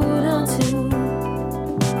hold on to.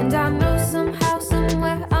 And I know somehow,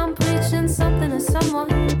 somewhere I'm preaching something to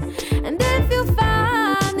someone. And if you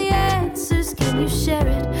find the answers, can you share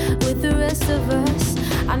it with the rest of us?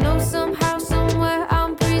 I know somehow, somewhere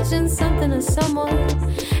I'm preaching something to someone.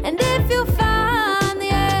 And if you find the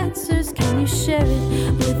answers, can you share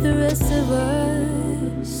it with the rest of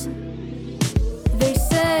us? They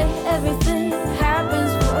say everything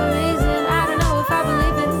happens for a reason. I don't know if I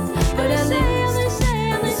believe it, but at least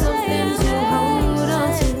it's something to hold on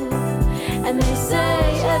to. And they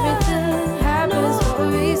say everything happens for a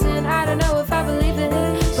reason. I don't know if I believe it,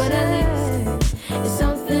 but at least it's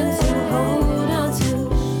something to hold on to.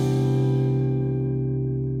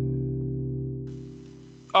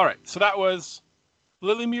 All right, so that was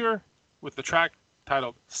Lillimure with the track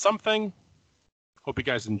titled Something. Hope you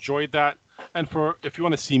guys enjoyed that. And if you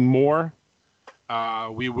want to see more,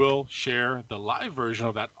 we will share the live version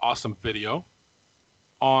of that awesome video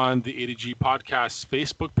on the ADG Podcast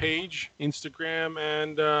Facebook page, Instagram,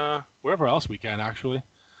 and wherever else we can, actually.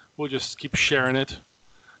 We'll just keep sharing it,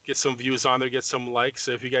 get some views on there, get some likes.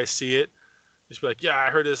 So if you guys see it, just be like, yeah, I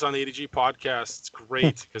heard this on the ADG Podcast. It's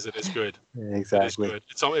great, because it is good. Exactly. It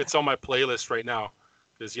is good. It's on my playlist right now,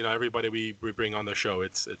 because, everybody we bring on the show,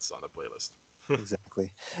 it's on the playlist.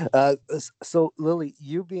 Exactly. So Lily,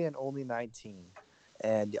 you being only 19,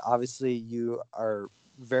 and obviously you are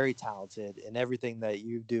very talented in everything that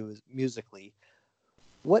you do is musically.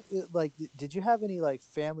 What did you have any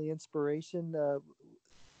family inspiration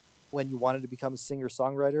when you wanted to become a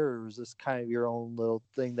singer-songwriter, or was this kind of your own little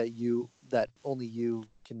thing that only you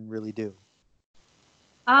can really do?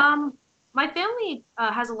 My family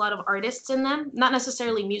has a lot of artists in them, not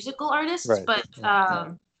necessarily musical artists, right. but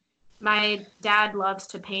my dad loves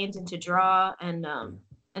to paint and to draw, and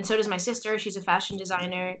so does my sister. She's a fashion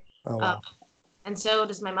designer. Oh, wow. And so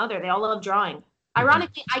does my mother. They all love drawing.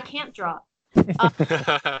 Ironically, I can't draw.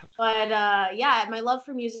 But yeah, my love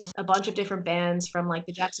for music, a bunch of different bands, from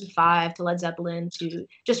the Jackson 5 to Led Zeppelin, to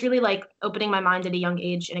just really opening my mind at a young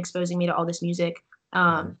age and exposing me to all this music.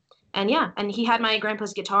 And he had my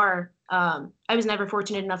grandpa's guitar. I was never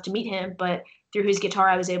fortunate enough to meet him, but through his guitar,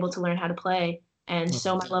 I was able to learn how to play. And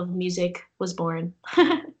so my love of music was born.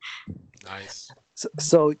 Nice.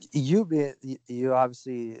 So you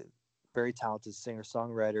obviously very talented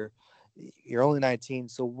singer-songwriter. You're only 19.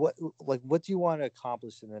 So what do you want to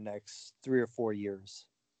accomplish in the next 3 or 4 years?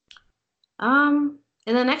 In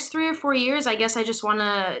the next 3 or 4 years, I guess I just want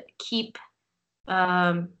to keep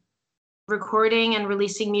recording and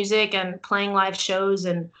releasing music and playing live shows,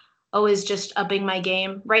 and always just upping my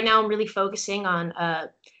game. Right now, I'm really focusing on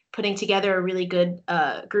putting together a really good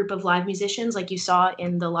group of live musicians, like you saw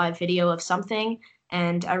in the live video of Something.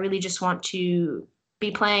 And I really just want to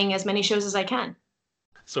be playing as many shows as I can.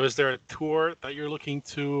 So is there a tour that you're looking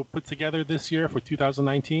to put together this year for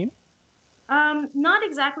 2019? Not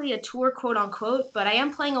exactly a tour, quote unquote, but I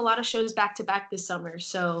am playing a lot of shows back to back this summer.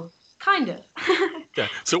 So kind of. Okay.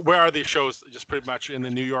 So where are these shows? Just pretty much in the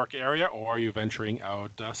New York area, or are you venturing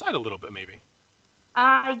outside a little bit, maybe?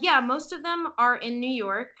 Yeah, most of them are in New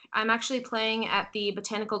York. I'm actually playing at the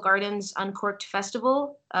Botanical Gardens Uncorked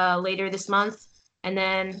Festival later this month. And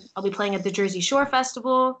then I'll be playing at the Jersey Shore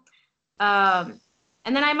Festival.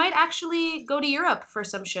 And then I might actually go to Europe for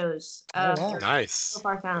some shows. Wow. Nice. So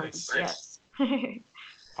far found. Nice. Yes.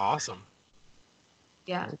 Awesome.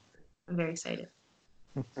 Yeah, I'm very excited.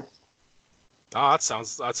 Oh, that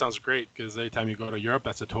sounds great, because anytime you go to Europe,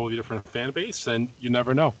 that's a totally different fan base, and you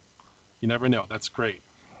never know. You never know. That's great.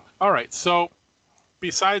 All right, so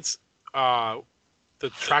besides the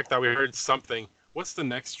track that we heard, Something, what's the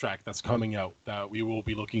next track that's coming out that we will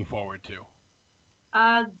be looking forward to?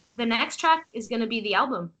 The next track is going to be the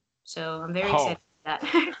album, so I'm very excited for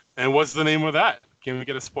that. And what's the name of that? Can we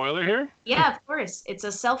get a spoiler here? Yeah, of course. It's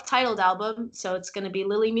a self-titled album, so it's going to be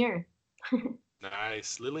Lillimure.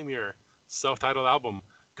 Nice. Lillimure, self-titled album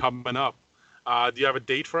coming up. Do you have a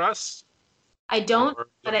date for us? I don't,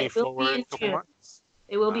 but it will be in June.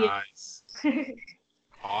 It will be. Nice.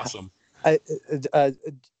 Awesome.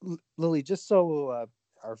 Lily, just so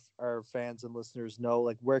our fans and listeners know,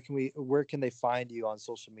 like, where can they find you on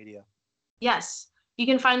social media? Yes, you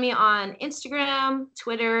can find me on Instagram,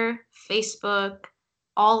 Twitter, Facebook,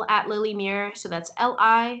 all at Lillimure. So that's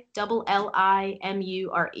LILLIMURE.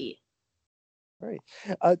 Right.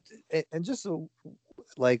 And just so,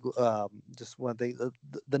 like, just one thing,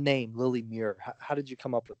 the name Lillimure. How did you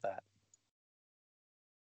come up with that?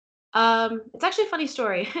 It's actually a funny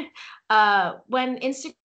story. When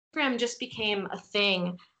Instagram just became a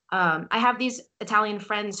thing, I have these Italian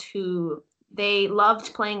friends who they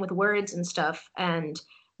loved playing with words and stuff. And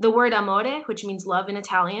the word amore, which means love in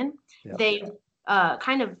Italian, they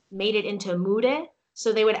kind of made it into mude.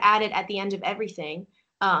 So they would add it at the end of everything.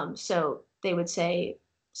 So they would say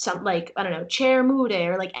something like, I don't know, chair mude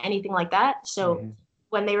or like anything like that. So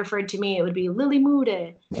when they referred to me, it would be Lily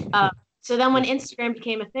Mude. So then when Instagram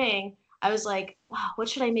became a thing, I was like, wow, what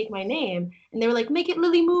should I make my name? And they were like, make it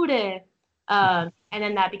Lily Mude. And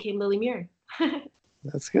then that became Lillimure.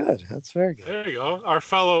 That's good. That's very good. There you go. Our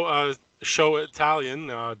fellow show Italian,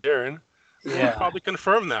 Darren, will probably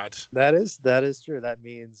confirm that. That is true. That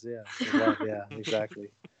means, yeah, exactly.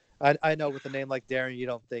 I know with a name like Darren, you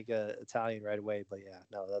don't think Italian right away, but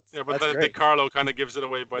that's but that's the Carlo kind of gives it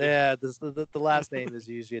away, buddy. Yeah, the last name is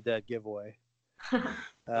usually a dead giveaway.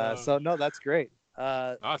 So no, that's great.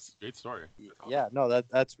 That's a great story. Yeah, no,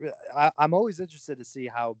 that's. I'm always interested to see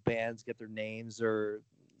how bands get their names, or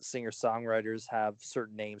singer-songwriters have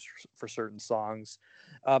certain names for certain songs.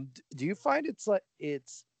 Do you find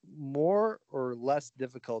it's more or less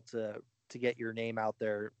difficult to get your name out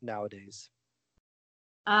there nowadays?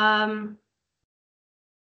 I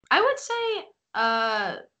would say,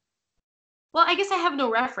 well, I guess I have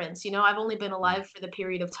no reference. I've only been alive for the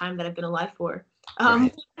period of time that I've been alive for.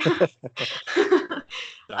 That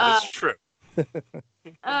is true.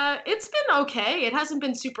 It's been okay. It hasn't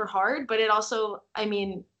been super hard, but it also, I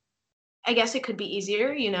mean, I guess it could be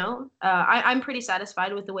easier, I'm pretty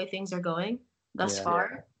satisfied with the way things are going thus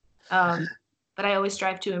far. But I always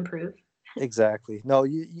strive to improve. Exactly. No,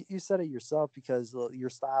 you said it yourself, because your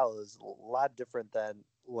style is a lot different than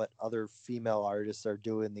what other female artists are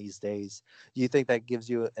doing these days. Do you think that gives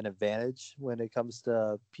you an advantage when it comes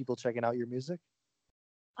to people checking out your music?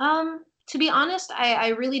 To be honest, I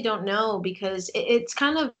really don't know, because it's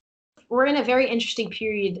kind of, we're in a very interesting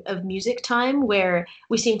period of music time where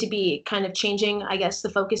we seem to be kind of changing, I guess, the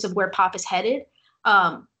focus of where pop is headed.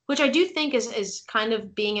 Which I do think is kind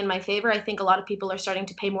of being in my favor. I think a lot of people are starting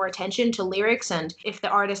to pay more attention to lyrics and if the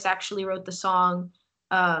artist actually wrote the song.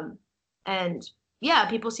 And yeah,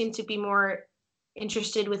 people seem to be more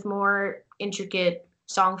interested with more intricate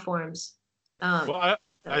song forms. Well,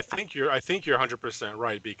 I think you're 100%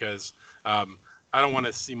 right, because I don't want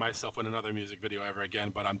to see myself in another music video ever again,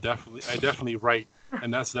 but I definitely write,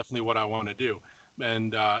 and that's definitely what I want to do.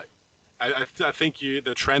 And I think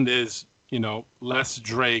the trend is, less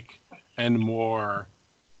Drake and more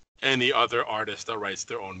any other artist that writes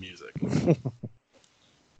their own music.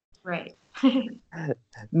 Right.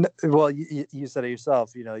 No, well, you said it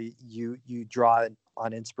yourself. You draw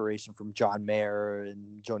on inspiration from John Mayer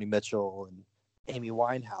and Joni Mitchell and Amy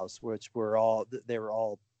Winehouse, which they were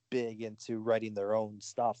all big into writing their own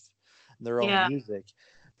stuff, their own music.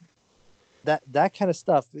 That kind of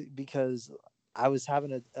stuff, because I was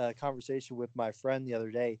having a conversation with my friend the other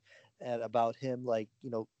day about him, like,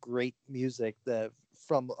 great music that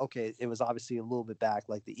it was obviously a little bit back,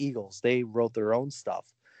 like the Eagles, they wrote their own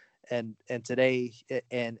stuff. And today,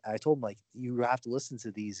 and I told him, like, you have to listen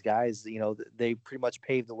to these guys, they pretty much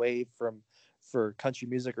paved the way for country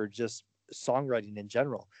music or just songwriting in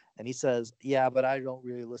general. And he says, yeah, but I don't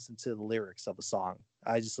really listen to the lyrics of a song.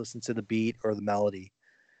 I just listen to the beat or the melody.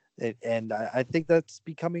 And I think that's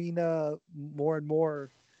becoming more and more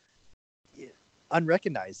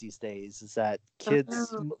unrecognized these days, is that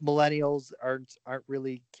kids, millennials aren't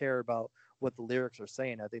really care about what the lyrics are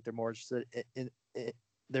saying. I think they're more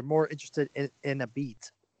interested in a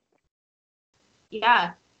beat.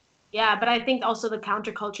 Yeah, but I think also the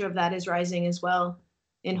counterculture of that is rising as well,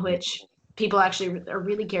 in which people actually are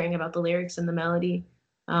really caring about the lyrics and the melody.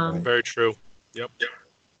 Very true. Yep.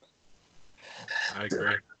 I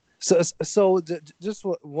agree. So just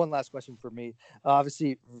one last question for me.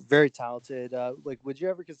 Obviously, very talented. Like, would you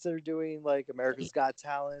ever consider doing like America's Got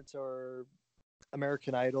Talent or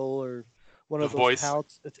American Idol or one of those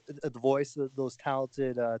The Voice, those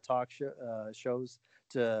talented shows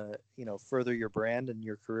to further your brand and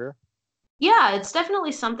your career? Yeah, it's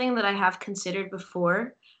definitely something that I have considered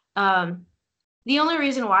before. The only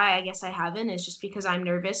reason why I guess I haven't is just because I'm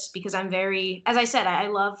nervous, because I'm very, as I said, I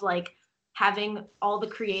love like having all the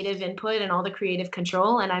creative input and all the creative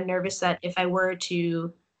control. And I'm nervous that if I were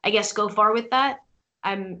to, I guess, go far with that,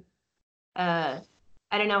 I don't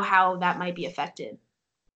know how that might be affected.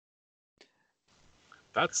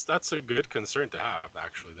 That's a good concern to have,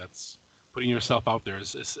 actually. That's putting yourself out there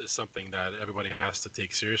is something that everybody has to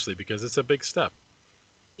take seriously because it's a big step.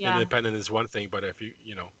 Yeah. Independent is one thing, but if you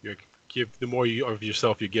give the more of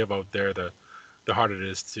yourself you give out there, the harder it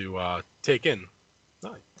is to take in.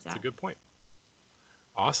 No, that's a good point.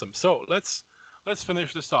 Awesome. So let's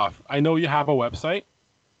finish this off. I know you have a website.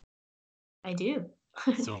 I do.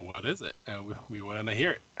 So what is it? We want to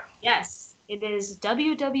hear it. Yes, it is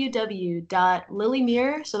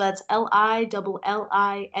www.lillimure. So that's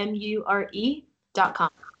LILLIMURE.com.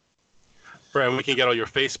 Brad, we can get all your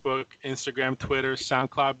Facebook, Instagram, Twitter,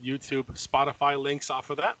 SoundCloud, YouTube, Spotify links off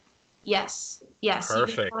of that. Yes.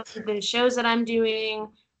 Perfect. The shows that I'm doing,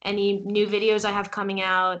 any new videos I have coming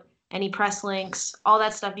out, any press links, all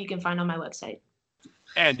that stuff you can find on my website.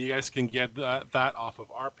 And you guys can get that off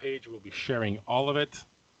of our page. We'll be sharing all of it.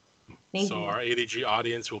 Thank you. Our ADG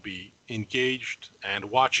audience will be engaged and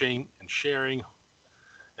watching and sharing.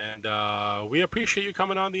 And we appreciate you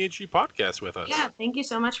coming on the ADG podcast with us. Yeah, thank you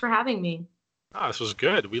so much for having me. Oh, this was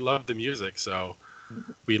good. We love the music, so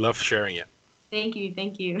we love sharing it. Thank you.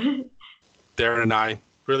 Darren and I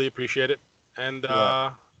really appreciate it. And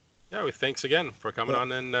thanks again for coming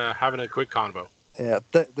on and having a quick convo. Yeah,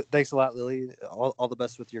 thanks a lot, Lily. All the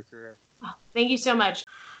best with your career. Oh, thank you so much.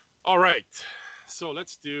 All right, so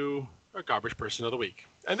let's do our garbage person of the week.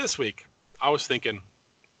 And this week, I was thinking,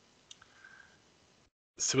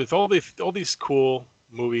 so with all these cool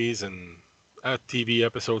movies and TV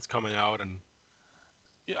episodes coming out, and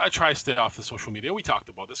I try to stay off the social media. We talked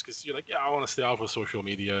about this because you're like, I want to stay off of social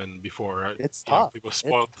media, and before it's tough. People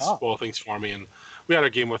spoil things for me. And we had our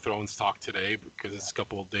Game of Thrones talk today because it's a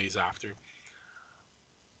couple of days after.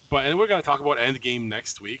 And we're going to talk about Endgame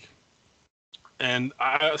next week. And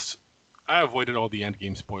I avoided all the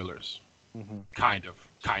Endgame spoilers. Mm-hmm. Kind of.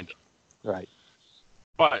 Right.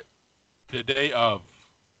 But the day of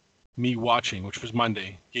me watching, which was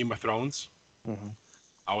Monday, Game of Thrones, mm-hmm.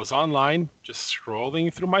 I was online just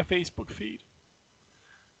scrolling through my Facebook feed.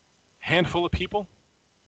 Handful of people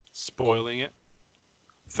spoiling it,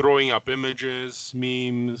 throwing up images,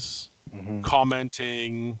 memes, mm-hmm.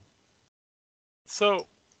 commenting. So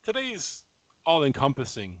today's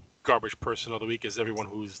all-encompassing garbage person of the week is everyone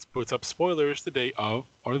who puts up spoilers the day of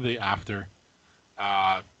or the day after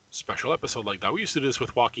special episode like that. We used to do this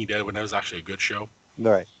with Walking Dead when it was actually a good show.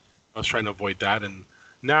 Right. I was trying to avoid that, and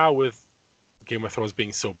now with Game of Thrones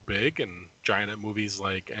being so big and giant movies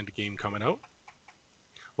like Endgame coming out,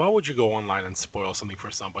 why would you go online and spoil something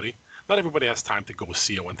for somebody? Not everybody has time to go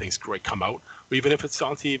see it when things come out, or even if it's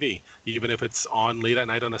on TV, even if it's on late at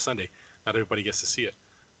night on a Sunday. Not everybody gets to see it.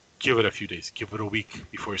 Give it a few days. Give it a week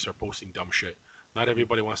before you start posting dumb shit. Not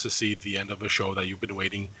everybody wants to see the end of a show that you've been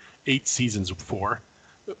waiting 8 seasons for.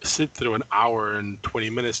 Sit through an hour and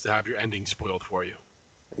 20 minutes to have your ending spoiled for you.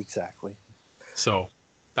 Exactly. So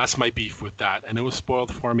that's my beef with that. And it was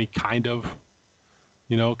spoiled for me, kind of.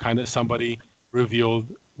 Somebody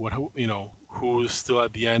revealed who's still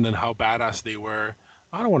at the end and how badass they were.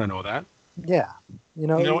 I don't want to know that. Yeah.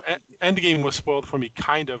 Endgame was spoiled for me,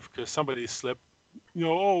 kind of, because somebody slipped.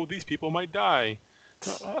 These people might die.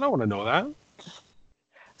 I don't want to know that.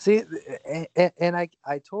 See, and I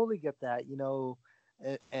totally get that,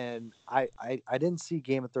 and I didn't see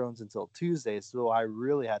Game of Thrones until Tuesday, so I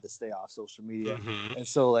really had to stay off social media. Mm-hmm. And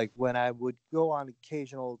so, like, when I would go on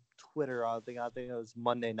occasional Twitter, I think it was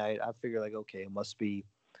Monday night, I figured, like, okay, it must be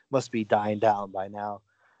dying down by now.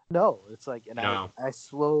 No, it's like, and no. I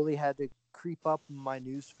slowly had to creep up my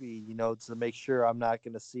news feed, to make sure I'm not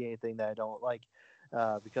going to see anything that I don't like,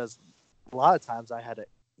 because a lot of times I had to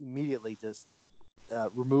immediately just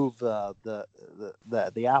remove the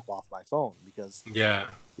app off my phone because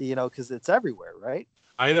because it's everywhere, right?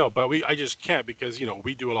 I know, but I just can't because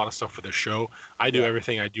we do a lot of stuff for the show. I do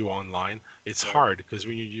everything I do online. It's hard because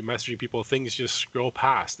when you're messaging people, things just scroll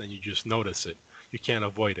past and you just notice it. You can't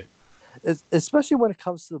avoid it. Especially when it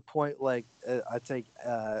comes to the point like I take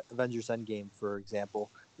Avengers Endgame for example.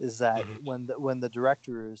 is that when the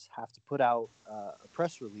directors have to put out a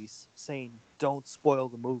press release saying don't spoil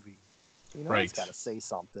the movie, it's got to say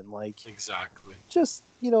something like exactly. Just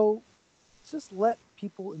just let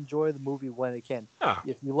people enjoy the movie when they can. Yeah.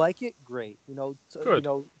 If you like it, great.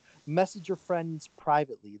 Good. Message your friends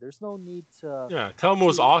privately. There's no need to. Yeah, tell them it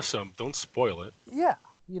was awesome. Don't spoil it. Yeah.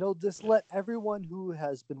 Just let everyone who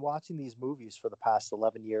has been watching these movies for the past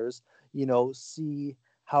 11 years, see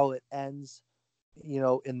how it ends,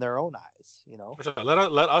 in their own eyes, Let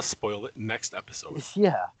us spoil it next episode.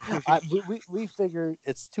 Yeah. We figured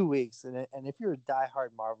it's 2 weeks. And if you're a diehard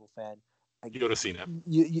Marvel fan, you would have seen it.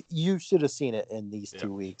 You should have seen it in these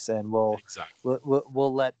 2 weeks. And we'll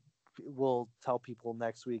tell people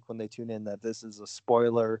next week when they tune in that this is a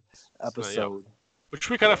spoiler episode. Which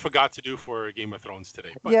we kind of forgot to do for Game of Thrones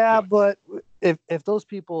today. But anyway. But if those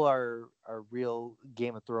people are real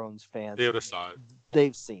Game of Thrones fans, they would have saw it.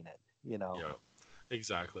 They've seen it, Yeah,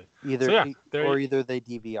 exactly. Either they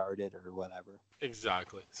DVR'd it or whatever.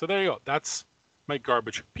 Exactly. So there you go. That's my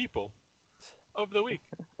garbage people of the week.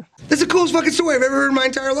 That's the coolest fucking story I've ever heard in my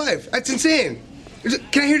entire life. That's insane.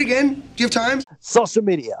 Can I hear it again? Do you have time? Social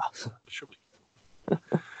media.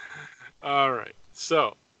 All right.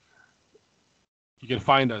 So you can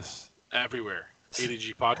find us everywhere.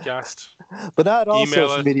 ADG Podcast. But not all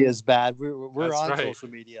social media is bad. We're on social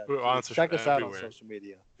media. We're on Check us out on social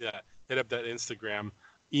media. Yeah. Hit up that Instagram.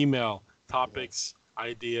 Email topics,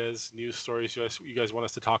 ideas, news stories you guys want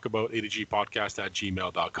us to talk about.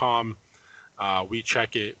 adgpodcast@gmail.com. We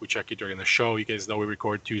check it. We check it during the show. You guys know we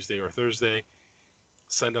record Tuesday or Thursday.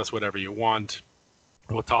 Send us whatever you want.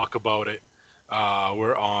 We'll talk about it.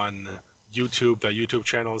 We're on YouTube. The YouTube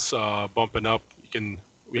channel's bumping up.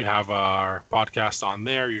 We have our podcast on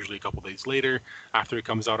there, usually a couple days later after it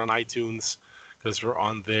comes out on iTunes, because we're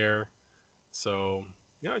on there. So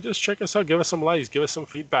just check us out. Give us some likes. Give us some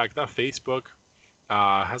feedback. That Facebook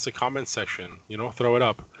has a comment section. Throw it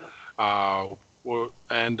up.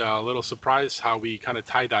 And a little surprise how we kind of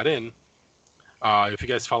tie that in. If you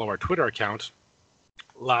guys follow our Twitter account,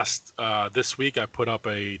 this week I put up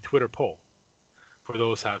a Twitter poll for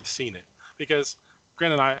those who have seen it, because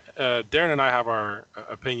Darren and I have our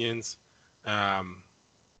opinions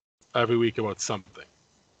every week about something,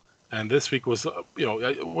 and this week was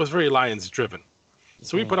it was very Lions driven.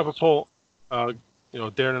 So we put up a poll.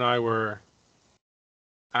 Darren and I were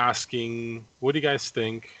asking, what do you guys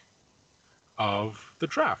think of the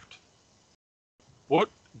draft? What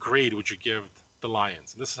grade would you give the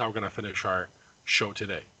Lions? And this is how we're going to finish our show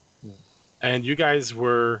today. And you guys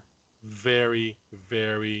were very,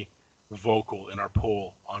 very vocal in our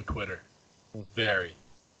poll on Twitter. Very.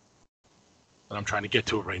 And I'm trying to get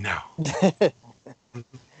to it right now.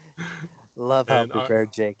 Love how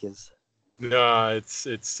prepared Jake is. No,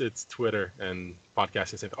 it's Twitter and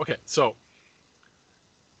podcasting. Okay, so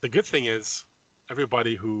the good thing is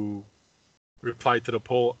everybody who replied to the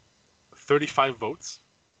poll, 35 votes.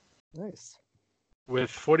 Nice. With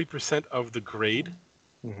 40% of the grade.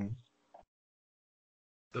 Mm-hmm.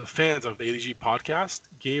 The fans of the ADG podcast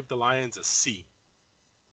gave the Lions a C,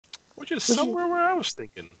 which is somewhere where I was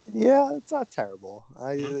thinking. Yeah, it's not terrible.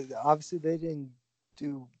 Obviously, they didn't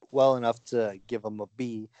do well enough to give them a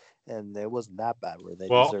B, and it wasn't that bad where they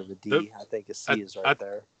deserve a D. I think a C is right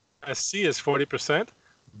there. A C is 40%.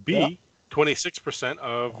 B, 26%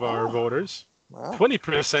 of our voters. Wow.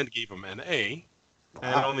 20% gave them an A,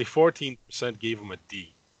 and only 14% gave them a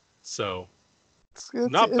D. So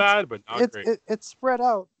not bad, but not great. It's spread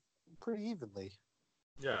out pretty evenly.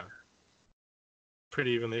 Yeah,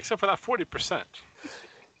 pretty evenly, except for that 40%.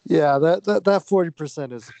 Yeah, that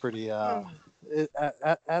 40% is pretty.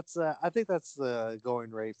 That's I think that's the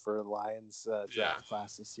going rate for the Lions draft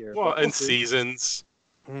class this year. Well, and seasons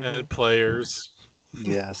and players.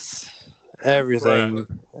 Yes, everything.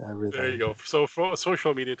 There you go. So for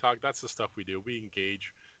social media talk, that's the stuff we do. We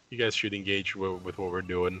engage. You guys should engage with what we're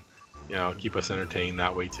doing. Keep us entertained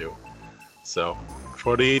that way too. So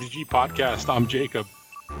for the ADG podcast, I'm Jacob.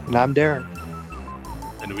 And I'm Darren.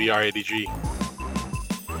 And we are ADG.